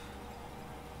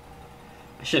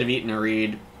should have eaten a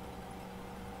reed.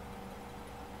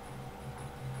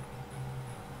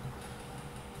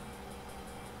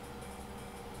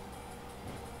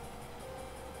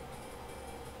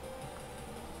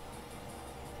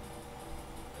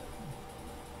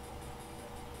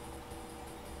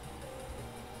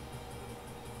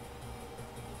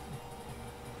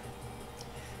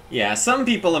 Yeah, some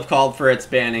people have called for its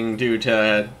banning due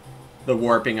to the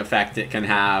warping effect it can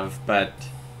have, but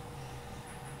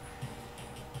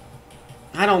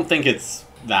I don't think it's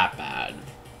that bad.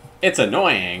 It's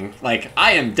annoying. Like,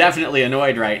 I am definitely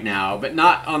annoyed right now, but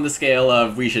not on the scale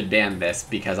of we should ban this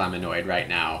because I'm annoyed right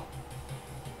now.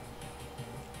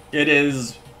 It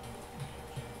is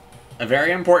a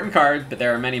very important card, but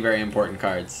there are many very important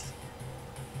cards.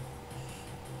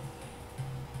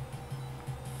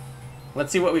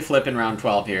 Let's see what we flip in round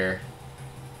 12 here.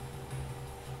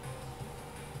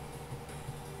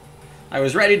 I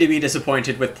was ready to be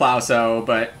disappointed with Plowso,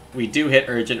 but we do hit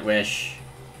Urgent Wish.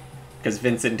 Because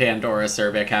Vincent and Dora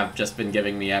Cervic have just been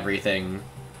giving me everything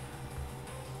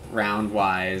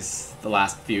round-wise the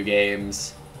last few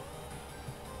games.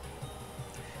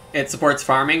 It supports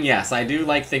farming? Yes, I do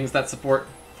like things that support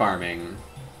farming.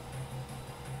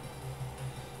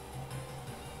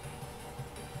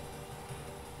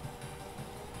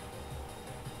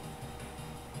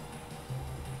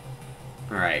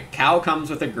 Alright, Cow comes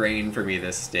with a grain for me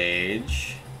this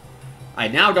stage. I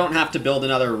now don't have to build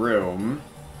another room.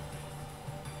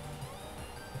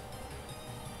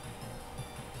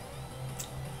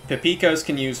 Pipikos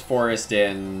can use Forest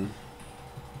in,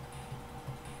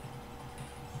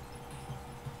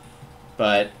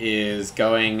 but is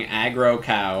going aggro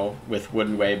cow with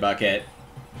Wooden Way Bucket.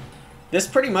 This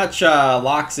pretty much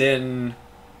locks in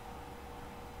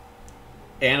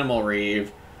Animal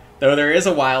Reeve, though there is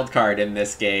a wild card in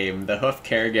this game. The Hoof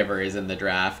Caregiver is in the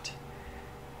draft,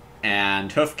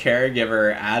 and Hoof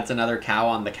Caregiver adds another cow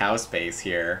on the cow space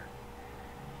here.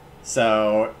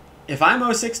 So if I'm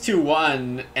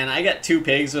 0621 and I get 2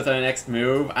 pigs with my next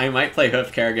move, I might play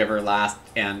Hoof Caregiver last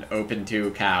and open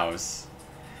 2 cows.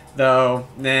 Though,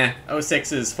 nah,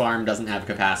 06's farm doesn't have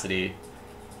capacity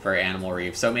for Animal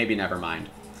Reeve, so maybe never mind.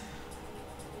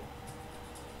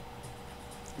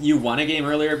 You won a game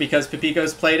earlier because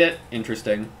Pipikos played it?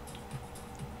 Interesting.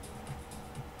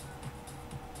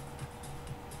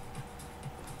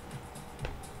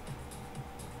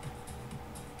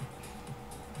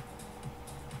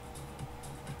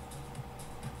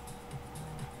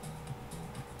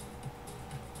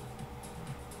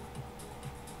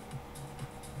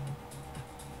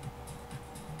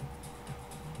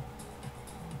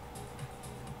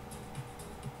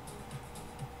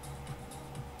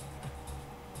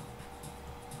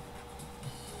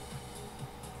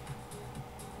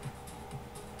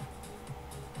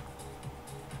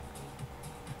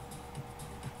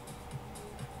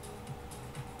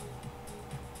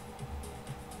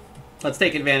 Let's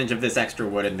take advantage of this extra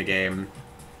wood in the game.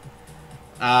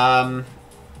 Yeah,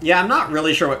 I'm not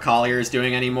really sure what Collier's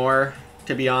doing anymore,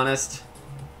 to be honest.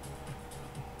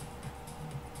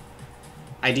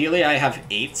 Ideally, I have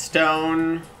 8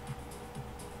 stone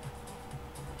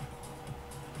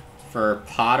for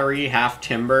pottery, half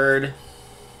timbered.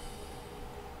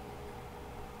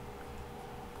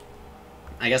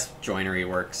 I guess joinery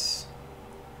works.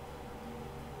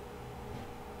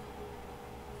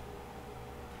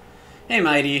 Hey,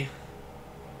 Mighty.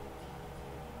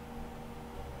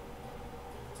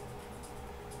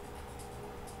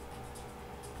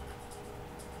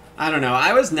 I don't know,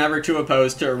 I was never too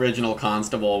opposed to original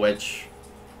Constable, which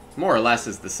more or less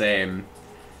is the same.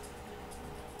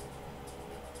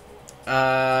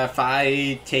 If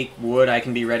I take wood, I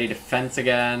can be ready to fence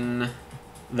again.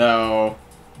 Though,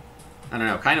 I don't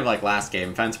know, kind of like last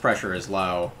game, fence pressure is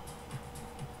low.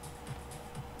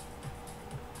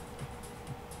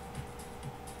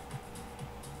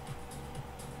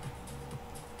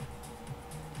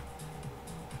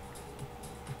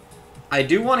 I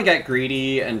do want to get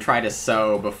greedy and try to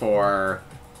sow before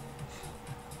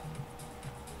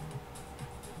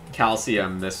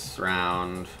calcium this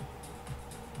round.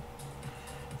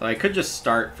 So I could just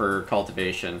start for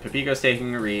cultivation. Pipiko's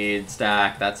taking a reed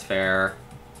stack, that's fair.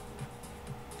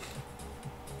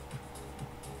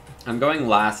 I'm going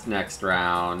last next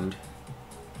round.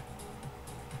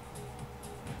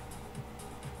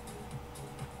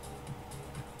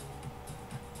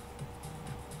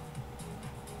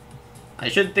 I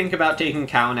should think about taking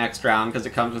cow next round because it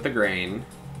comes with a grain.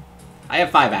 I have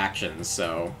 5 actions,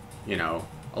 so, you know,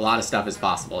 a lot of stuff is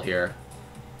possible here.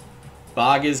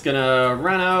 Bog is gonna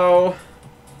reno.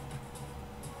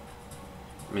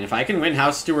 I mean, if I can win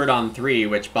House Steward on 3,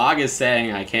 which Bog is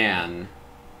saying I can,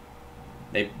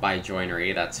 they buy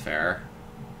joinery, that's fair.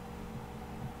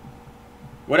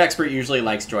 Wood Expert usually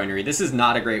likes joinery. This is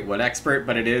not a great Wood Expert,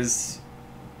 but it is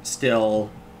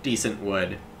still decent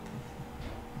wood.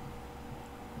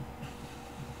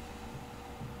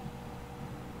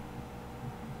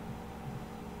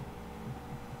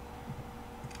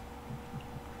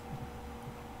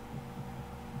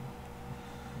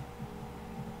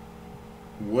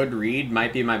 Wood Reed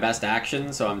might be my best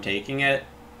action, so I'm taking it.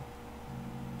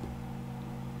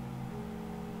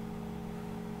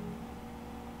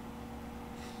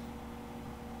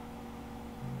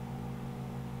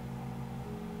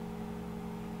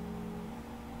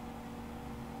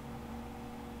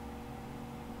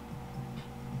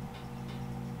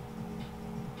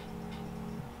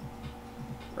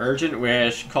 Urgent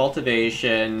Wish,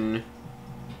 Cultivation,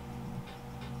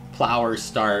 Plower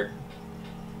Start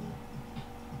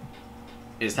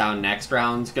is how next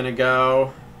round's gonna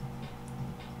go.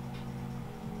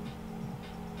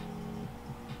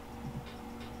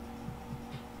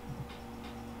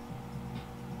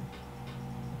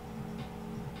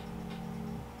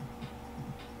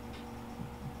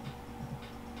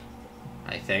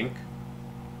 I think.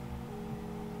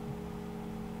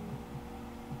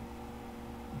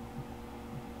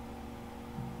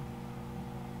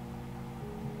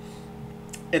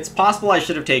 It's possible I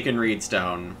should have taken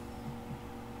Reedstone.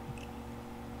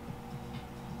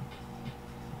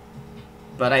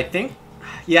 But I think...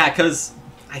 Yeah, because...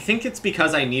 I think it's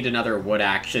because I need another wood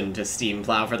action to Steam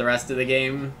Plow for the rest of the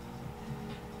game.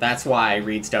 That's why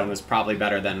Reedstone was probably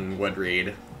better than Wood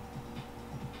Reed.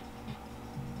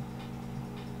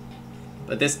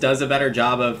 But this does a better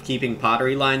job of keeping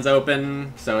pottery lines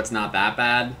open, so it's not that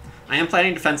bad. I am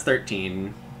planning Defense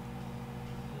 13.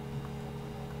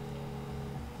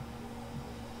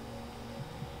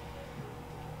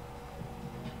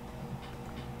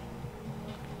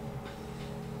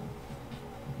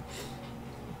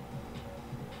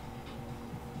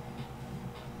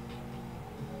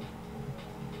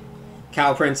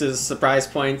 Cow Prince's surprise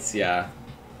points, yeah.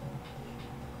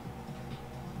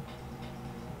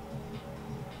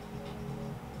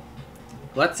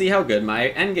 Let's see how good my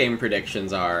endgame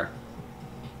predictions are.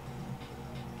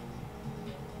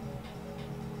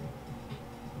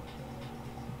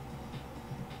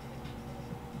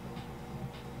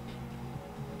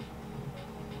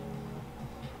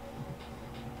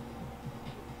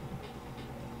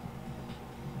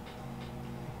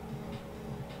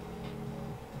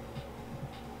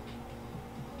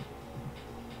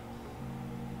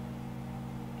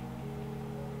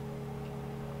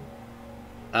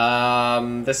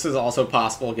 This is also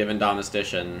possible given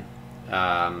Domestician.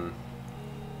 Not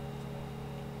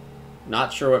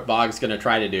sure what Bog's gonna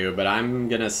try to do, but I'm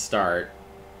gonna start.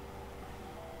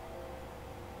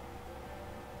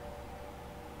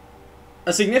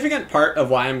 A significant part of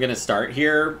why I'm gonna start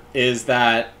here is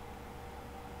that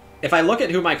if I look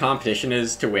at who my competition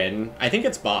is to win, I think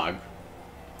it's Bog.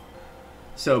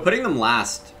 So putting them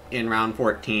last in round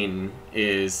 14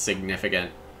 is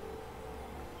significant.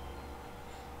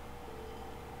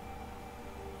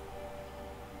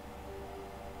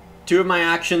 Two of my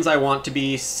actions I want to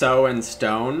be Sow and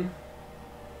Stone.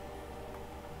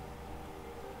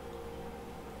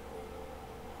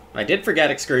 I did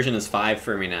forget Excursion is 5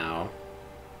 for me now.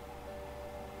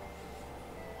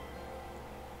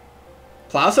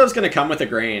 Plowsow's gonna come with a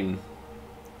grain.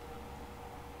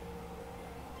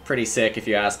 Pretty sick if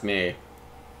you ask me.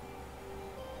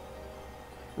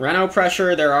 Reno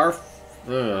pressure, there are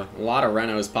a lot of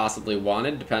Renos possibly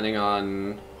wanted depending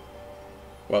on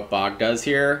what Bog does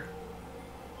here.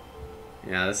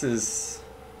 Yeah, this is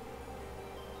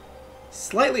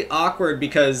slightly awkward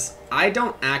because I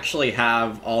don't actually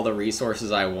have all the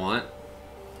resources I want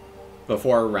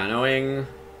before renoing.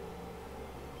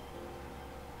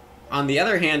 On the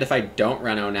other hand, if I don't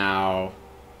reno now,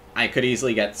 I could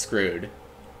easily get screwed.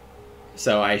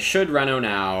 So I should reno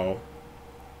now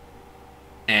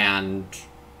and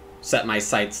set my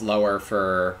sights lower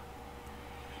for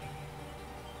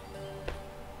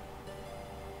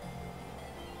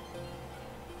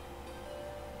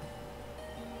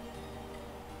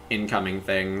incoming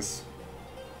things.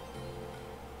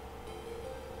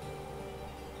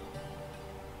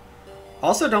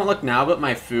 Also, don't look now, but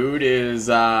my food is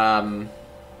not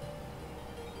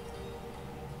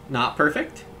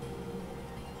perfect.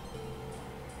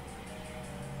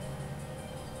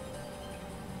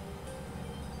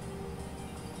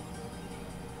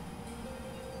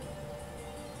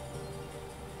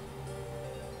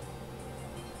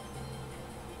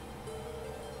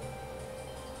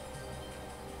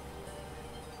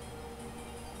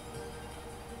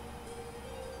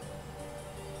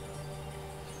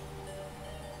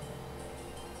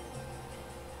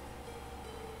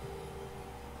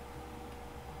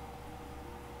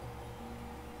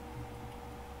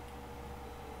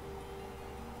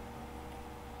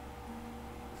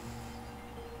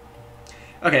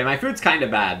 Okay, my food's kind of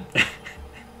bad.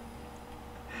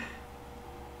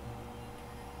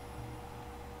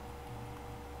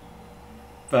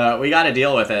 But we gotta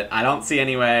deal with it. I don't see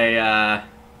any way,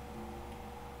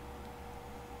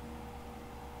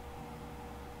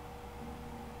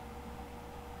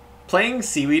 playing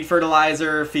seaweed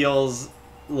fertilizer feels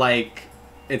like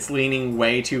it's leaning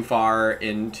way too far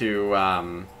into,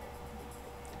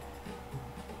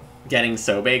 getting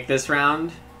Sobake this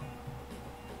round.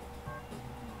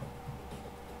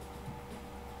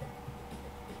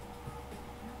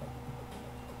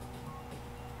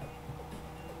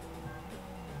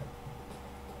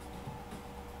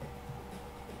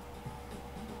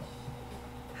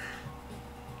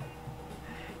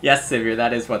 Yes, Sivir,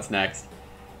 that is what's next.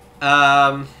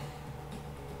 Grain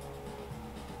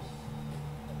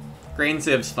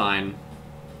Siv's fine.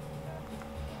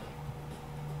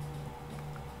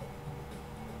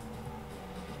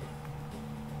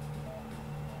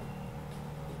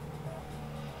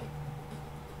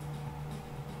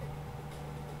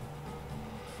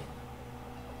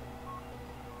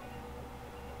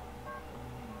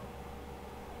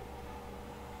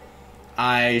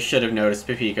 I should have noticed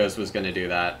Pipikos was going to do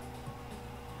that.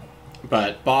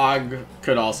 But Bog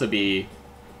could also be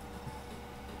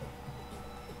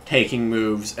taking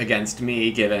moves against me,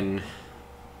 given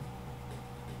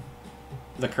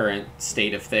the current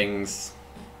state of things.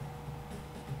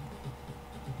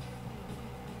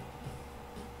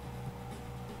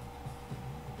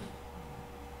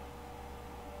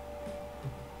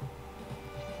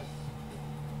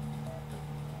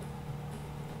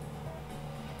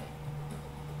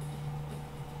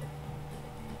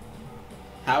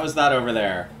 How is that over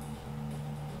there?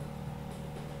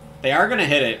 They are going to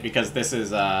hit it because this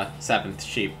is 7th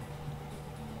sheep.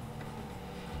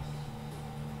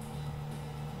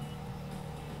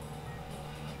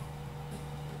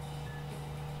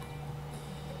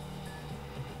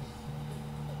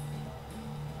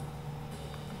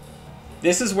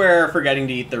 This is where forgetting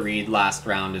to eat the reed last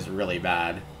round is really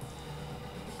bad.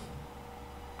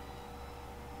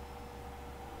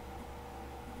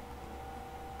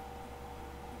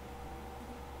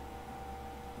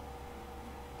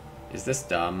 Is this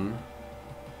dumb?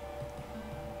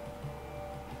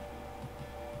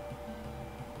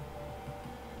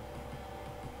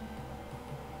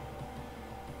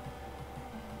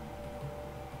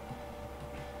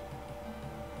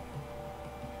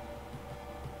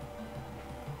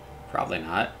 Probably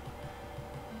not.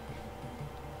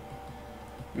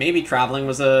 Maybe traveling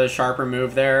was a sharper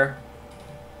move there.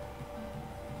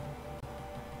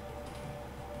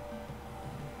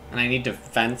 And I need to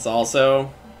fence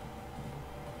also.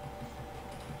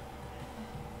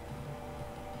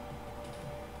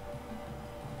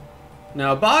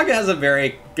 No, Bog has a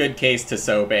very good case to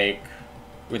Sobake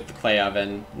with the clay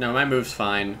oven. No, my move's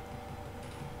fine.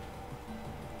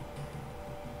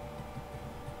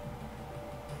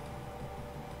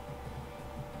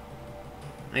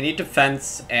 I need to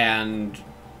fence and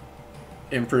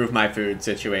improve my food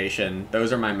situation.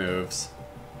 Those are my moves.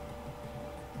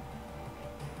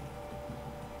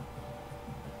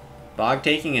 Bog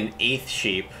taking an 8th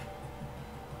sheep.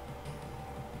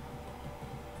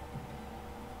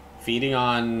 Feeding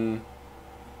on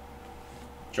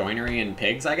joinery and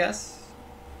pigs, I guess?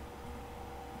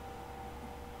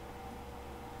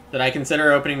 Did I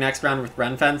consider opening next round with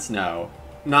Ren Fence? No.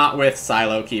 Not with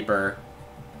Silo Keeper.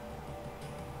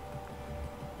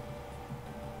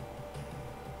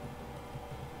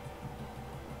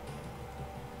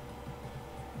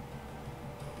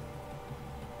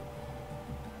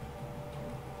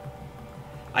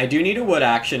 I do need a wood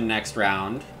action next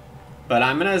round. But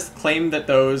I'm going to claim that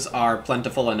those are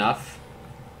plentiful enough.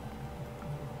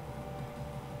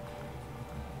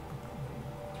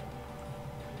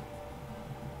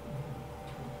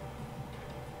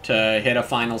 To hit a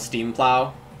final steam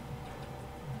plow.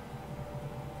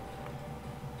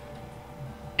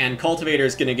 And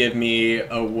Cultivator's going to give me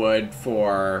a wood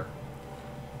for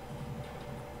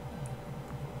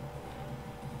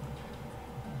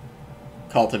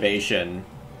cultivation.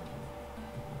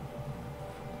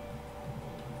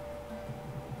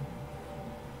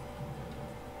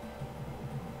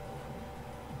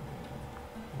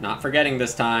 Not forgetting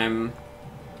this time.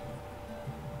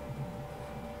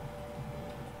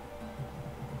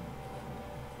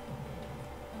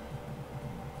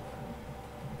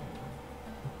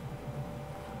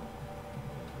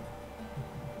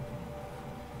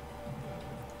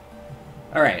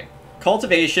 Alright.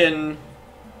 Cultivation.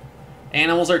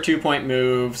 Animals are 2-point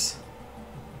moves.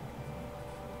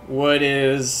 Wood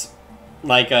is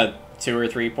like a 2 or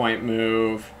 3-point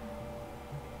move.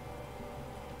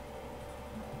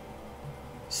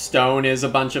 Stone is a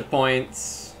bunch of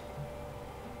points.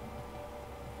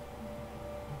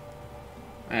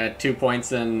 2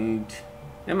 points and...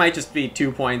 It might just be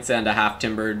 2 points and a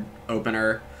half-timbered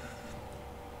opener.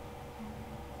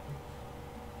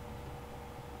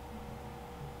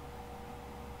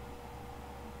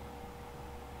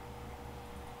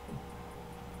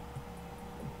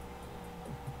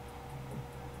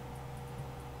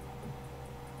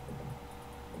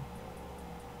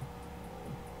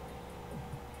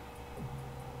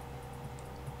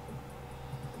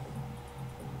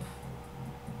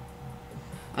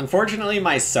 Unfortunately,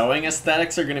 my sewing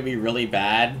aesthetics are going to be really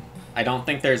bad. I don't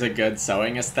think there's a good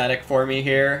sewing aesthetic for me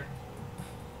here.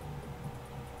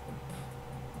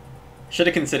 Should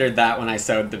have considered that when I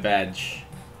sewed the veg.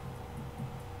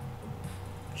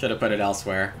 Should have put it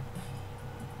elsewhere.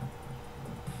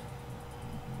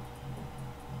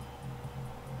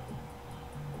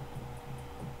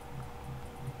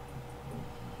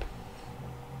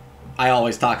 I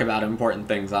always talk about important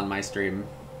things on my stream.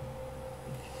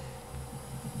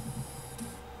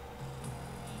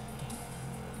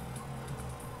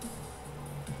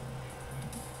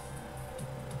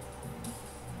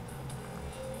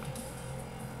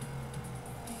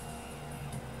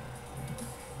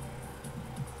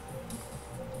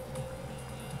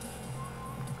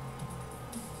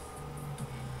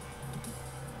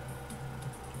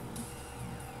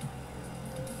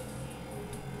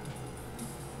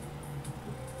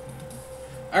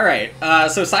 Alright,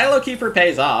 so Silo Keeper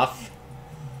pays off.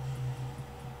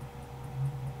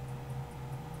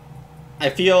 I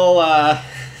feel,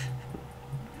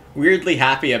 weirdly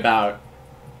happy about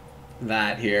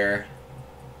that here.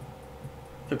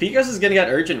 Pepikos is gonna get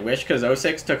Urgent Wish because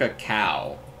 06 took a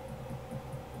cow.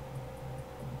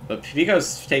 But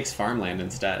Pepikos takes farmland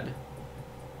instead.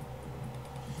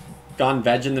 Gone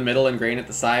veg in the middle and grain at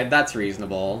the side, that's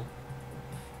reasonable.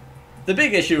 The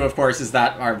big issue, of course, is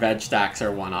that our veg stacks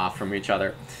are one off from each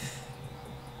other.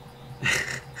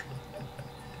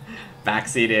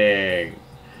 Backseating.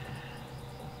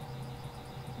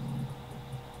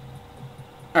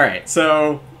 Alright,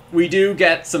 so we do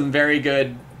get some very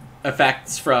good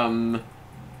effects from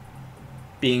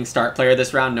being start player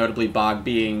this round, notably Bog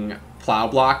being plow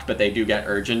blocked, but they do get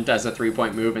Urgent as a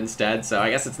 3-point move instead, so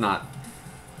I guess it's not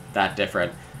that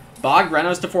different. Bog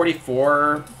Renos to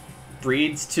 44,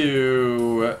 breeds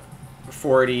to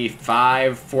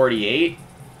 45, 48.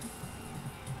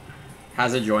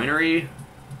 Has a joinery.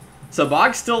 So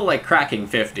Bog's still, like, cracking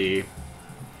 50.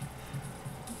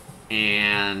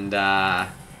 And, I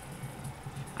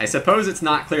suppose it's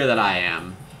not clear that I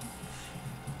am.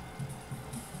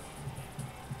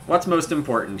 What's most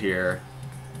important here?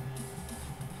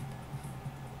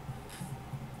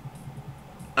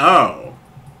 Oh.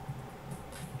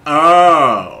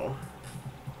 Oh.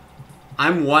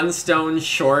 I'm 1 stone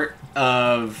short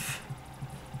of...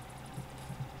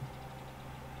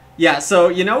 Yeah, so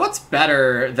you know what's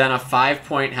better than a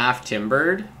 5-point half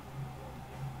timbered?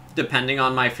 Depending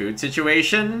on my food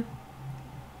situation?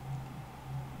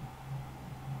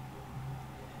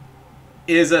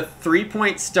 Is a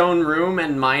 3-point stone room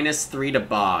and -3 to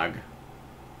Bog.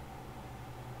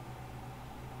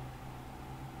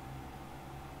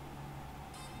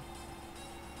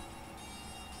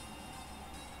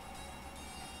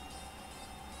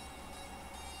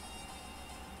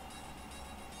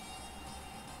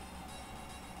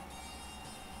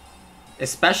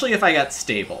 Especially if I get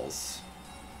stables.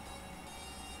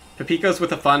 Pepikos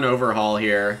with a fun overhaul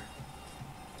here.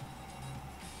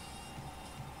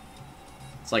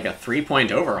 It's like a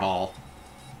 3-point overhaul.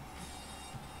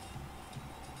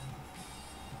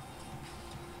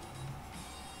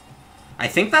 I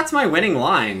think that's my winning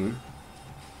line.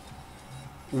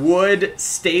 Wood,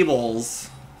 stables...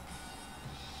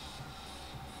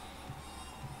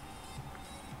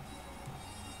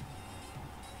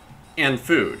 and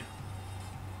food.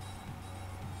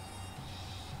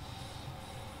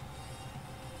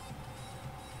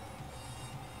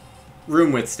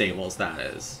 Room with stables, that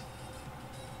is.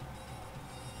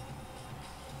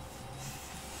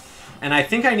 And I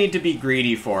think I need to be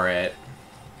greedy for it.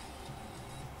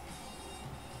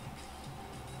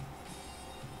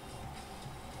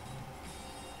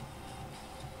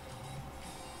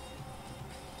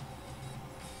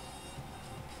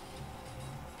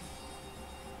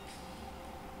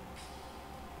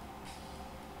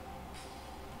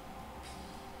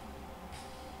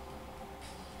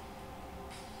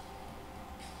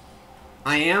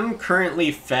 I am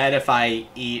currently fed if I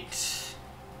eat...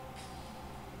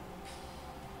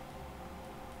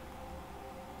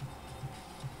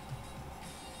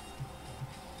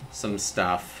 some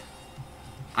stuff.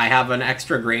 I have an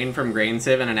extra grain from Grain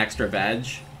Sieve and an extra veg.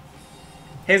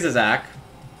 Hey, Zizak.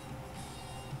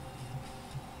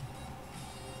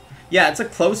 Yeah, it's a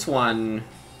close one.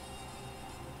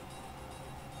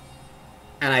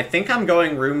 And I think I'm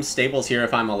going room stables here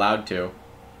if I'm allowed to.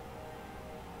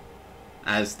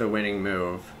 As the winning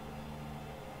move.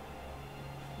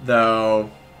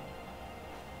 Though...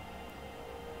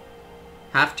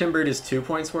 half timbered is 2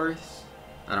 points worth?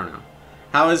 I don't know.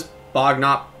 How is Bog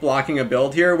not blocking a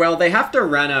build here? Well, they have to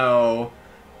reno,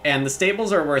 and the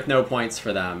stables are worth no points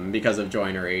for them because of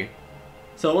joinery.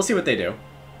 So we'll see what they do.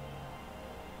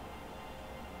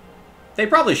 They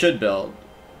probably should build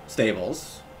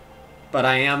stables, but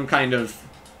I am kind of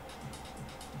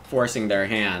forcing their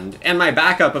hand. And my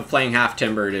backup of playing half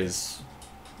timbered is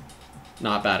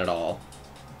not bad at all.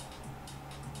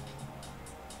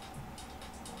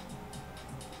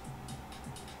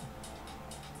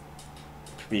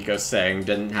 Miko's saying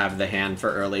didn't have the hand for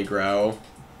early grow.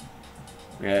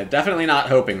 Yeah, definitely not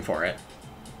hoping for it.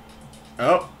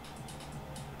 Oh.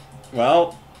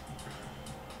 Well.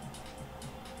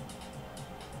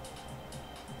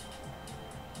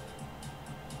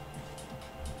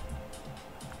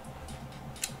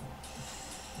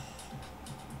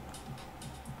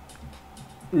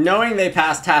 Knowing they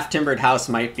passed half-timbered house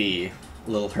might be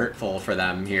a little hurtful for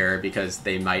them here because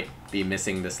they might be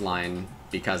missing this line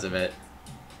because of it.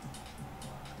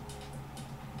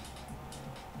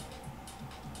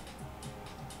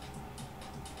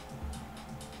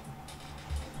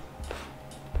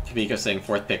 Pabiko saying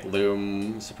 4th pick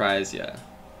Loom. Surprise, yeah.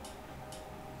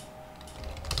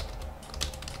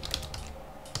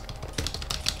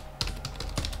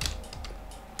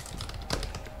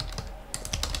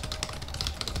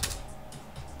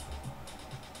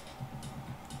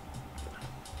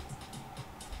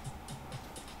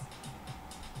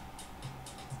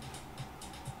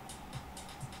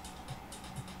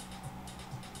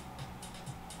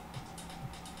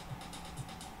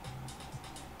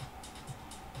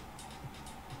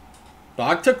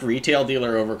 Bog took Retail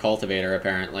Dealer over Cultivator,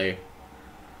 apparently.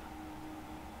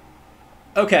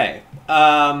 Okay.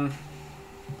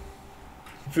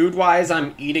 Food-wise,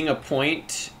 I'm eating a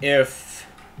point if...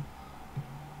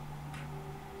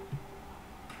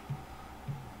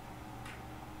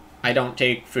 I don't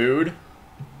take food.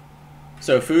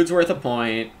 So food's worth a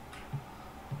point.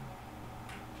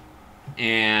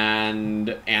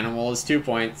 And animal is 2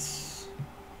 points.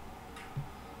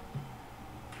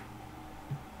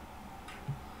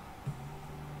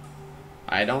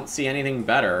 I don't see anything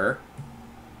better.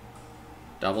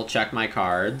 Double check my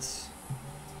cards.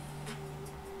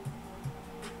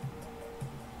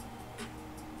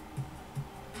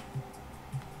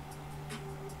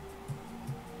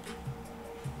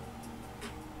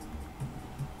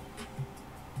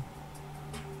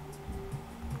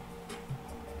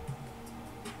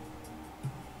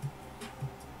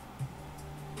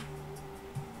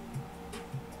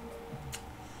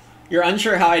 You're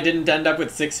unsure how I didn't end up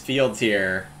with 6 fields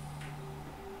here.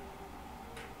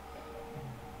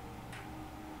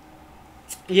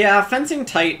 Yeah, fencing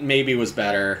tight maybe was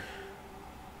better.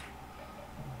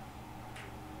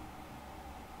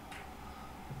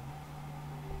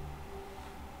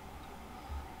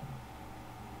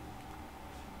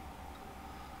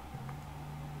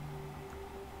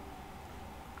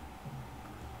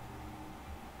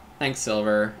 Thanks,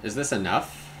 Silver. Is this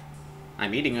enough?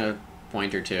 I'm eating a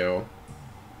point or two.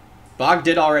 Bog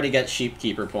did already get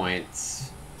Sheepkeeper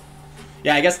points.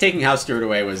 Yeah, I guess taking House Steward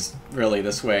away was really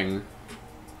the swing.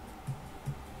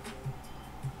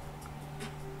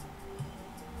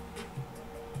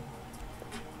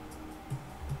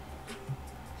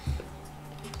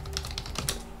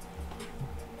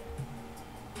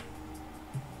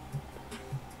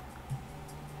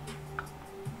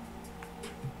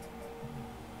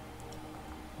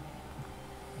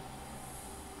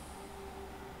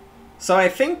 So I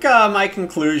think my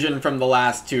conclusion from the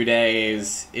last 2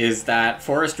 days is that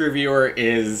Forest Reviewer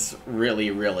is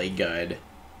really, really good.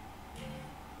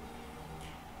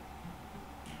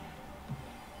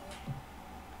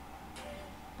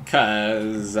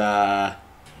 Because I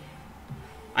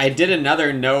did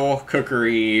another no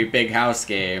cookery big house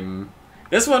game.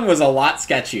 This one was a lot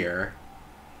sketchier.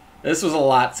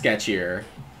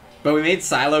 But we made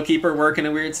Silo Keeper work in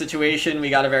a weird situation. We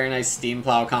got a very nice Steam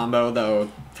Plow combo, though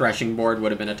Threshing Board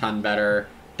would have been a ton better.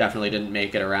 Definitely didn't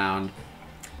make it around.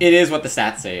 It is what the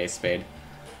stats say, Ace Spade.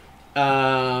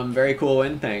 Very cool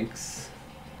win, thanks.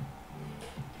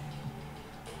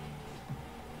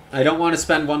 I don't want to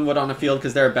spend 1 wood on a field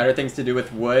because there are better things to do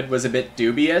with wood was a bit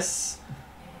dubious.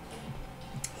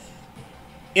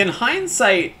 In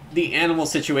hindsight, the animal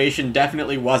situation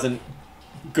definitely wasn't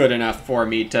good enough for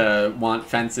me to want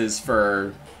fences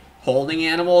for holding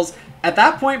animals. At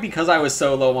that point, because I was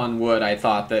so low on wood, I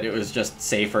thought that it was just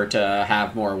safer to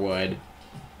have more wood.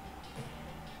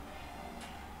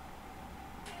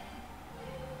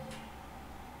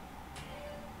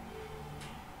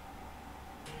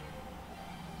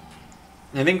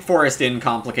 I think Forest Inn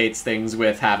complicates things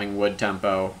with having wood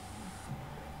tempo.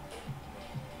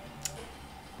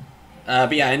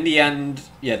 But yeah, in the end,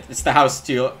 yeah, it's the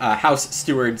House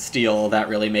Steward steal that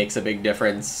really makes a big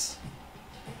difference.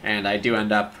 And I do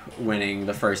end up winning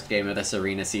the first game of this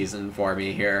arena season for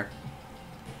me here.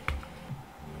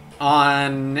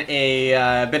 On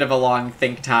a bit of a long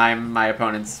think time, my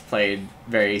opponents played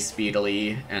very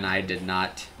speedily, and I did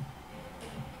not.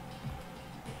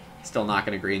 Still not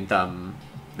going to green thumb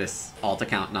this alt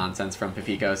account nonsense from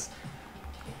Pepikos.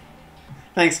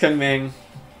 Thanks, Kung Ming.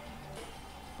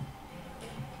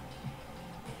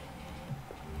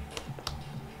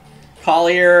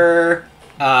 Collier,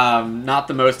 not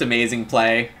the most amazing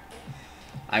play.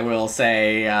 I will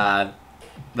say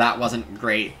that wasn't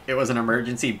great. It was an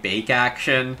emergency bake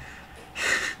action.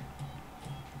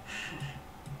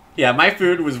 Yeah, my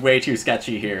food was way too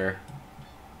sketchy here.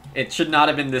 It should not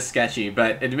have been this sketchy,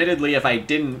 but admittedly, if I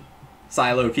didn't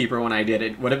Silo Keeper when I did,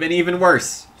 it would have been even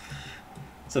worse.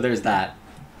 So there's that.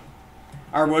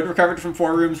 Our wood recovered from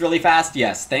 4 rooms really fast?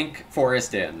 Yes, thank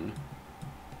Forest Inn.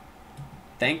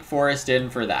 Thank Forest Inn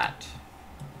for that.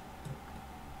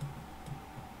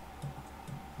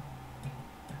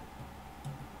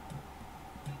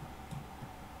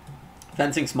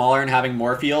 Fencing smaller and having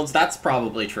more fields, that's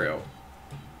probably true.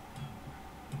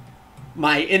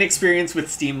 My inexperience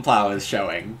with Steam Plow is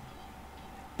showing.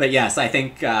 But yes, I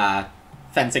think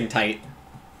fencing tight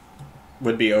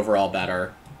would be overall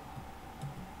better.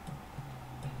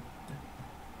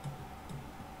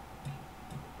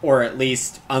 Or at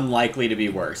least unlikely to be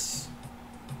worse.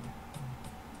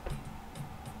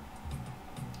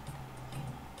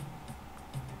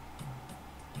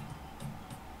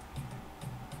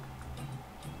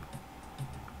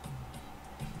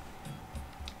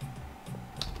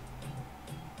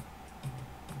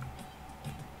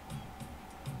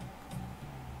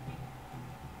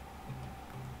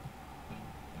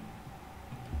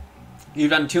 You've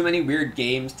done too many weird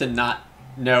games to not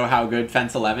know how good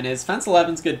Fence 11 is. Fence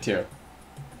 11's good too.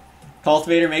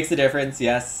 Cultivator makes a difference,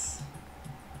 yes.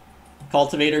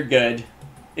 Cultivator good,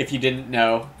 if you didn't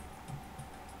know.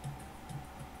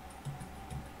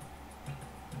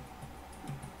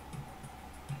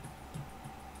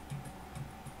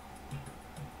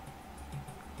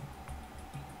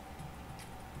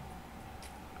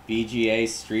 BGA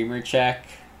streamer check.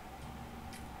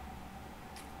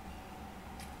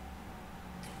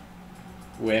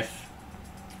 Whiff.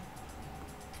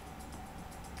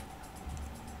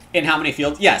 In how many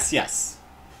fields? Yes, yes.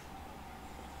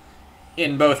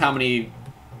 In both how many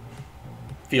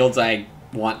fields I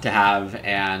want to have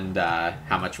and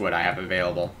how much wood I have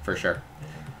available, for sure.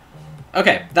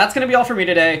 Okay, that's going to be all for me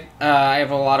today. I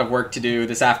have a lot of work to do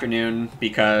this afternoon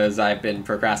because I've been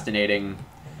procrastinating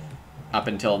up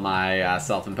until my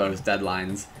self-imposed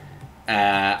deadlines.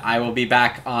 I will be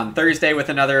back on Thursday with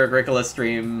another Agricola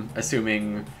stream,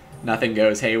 assuming nothing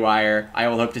goes haywire. I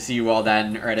will hope to see you all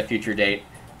then or at a future date.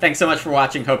 Thanks so much for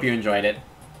watching. Hope you enjoyed it.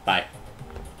 Bye.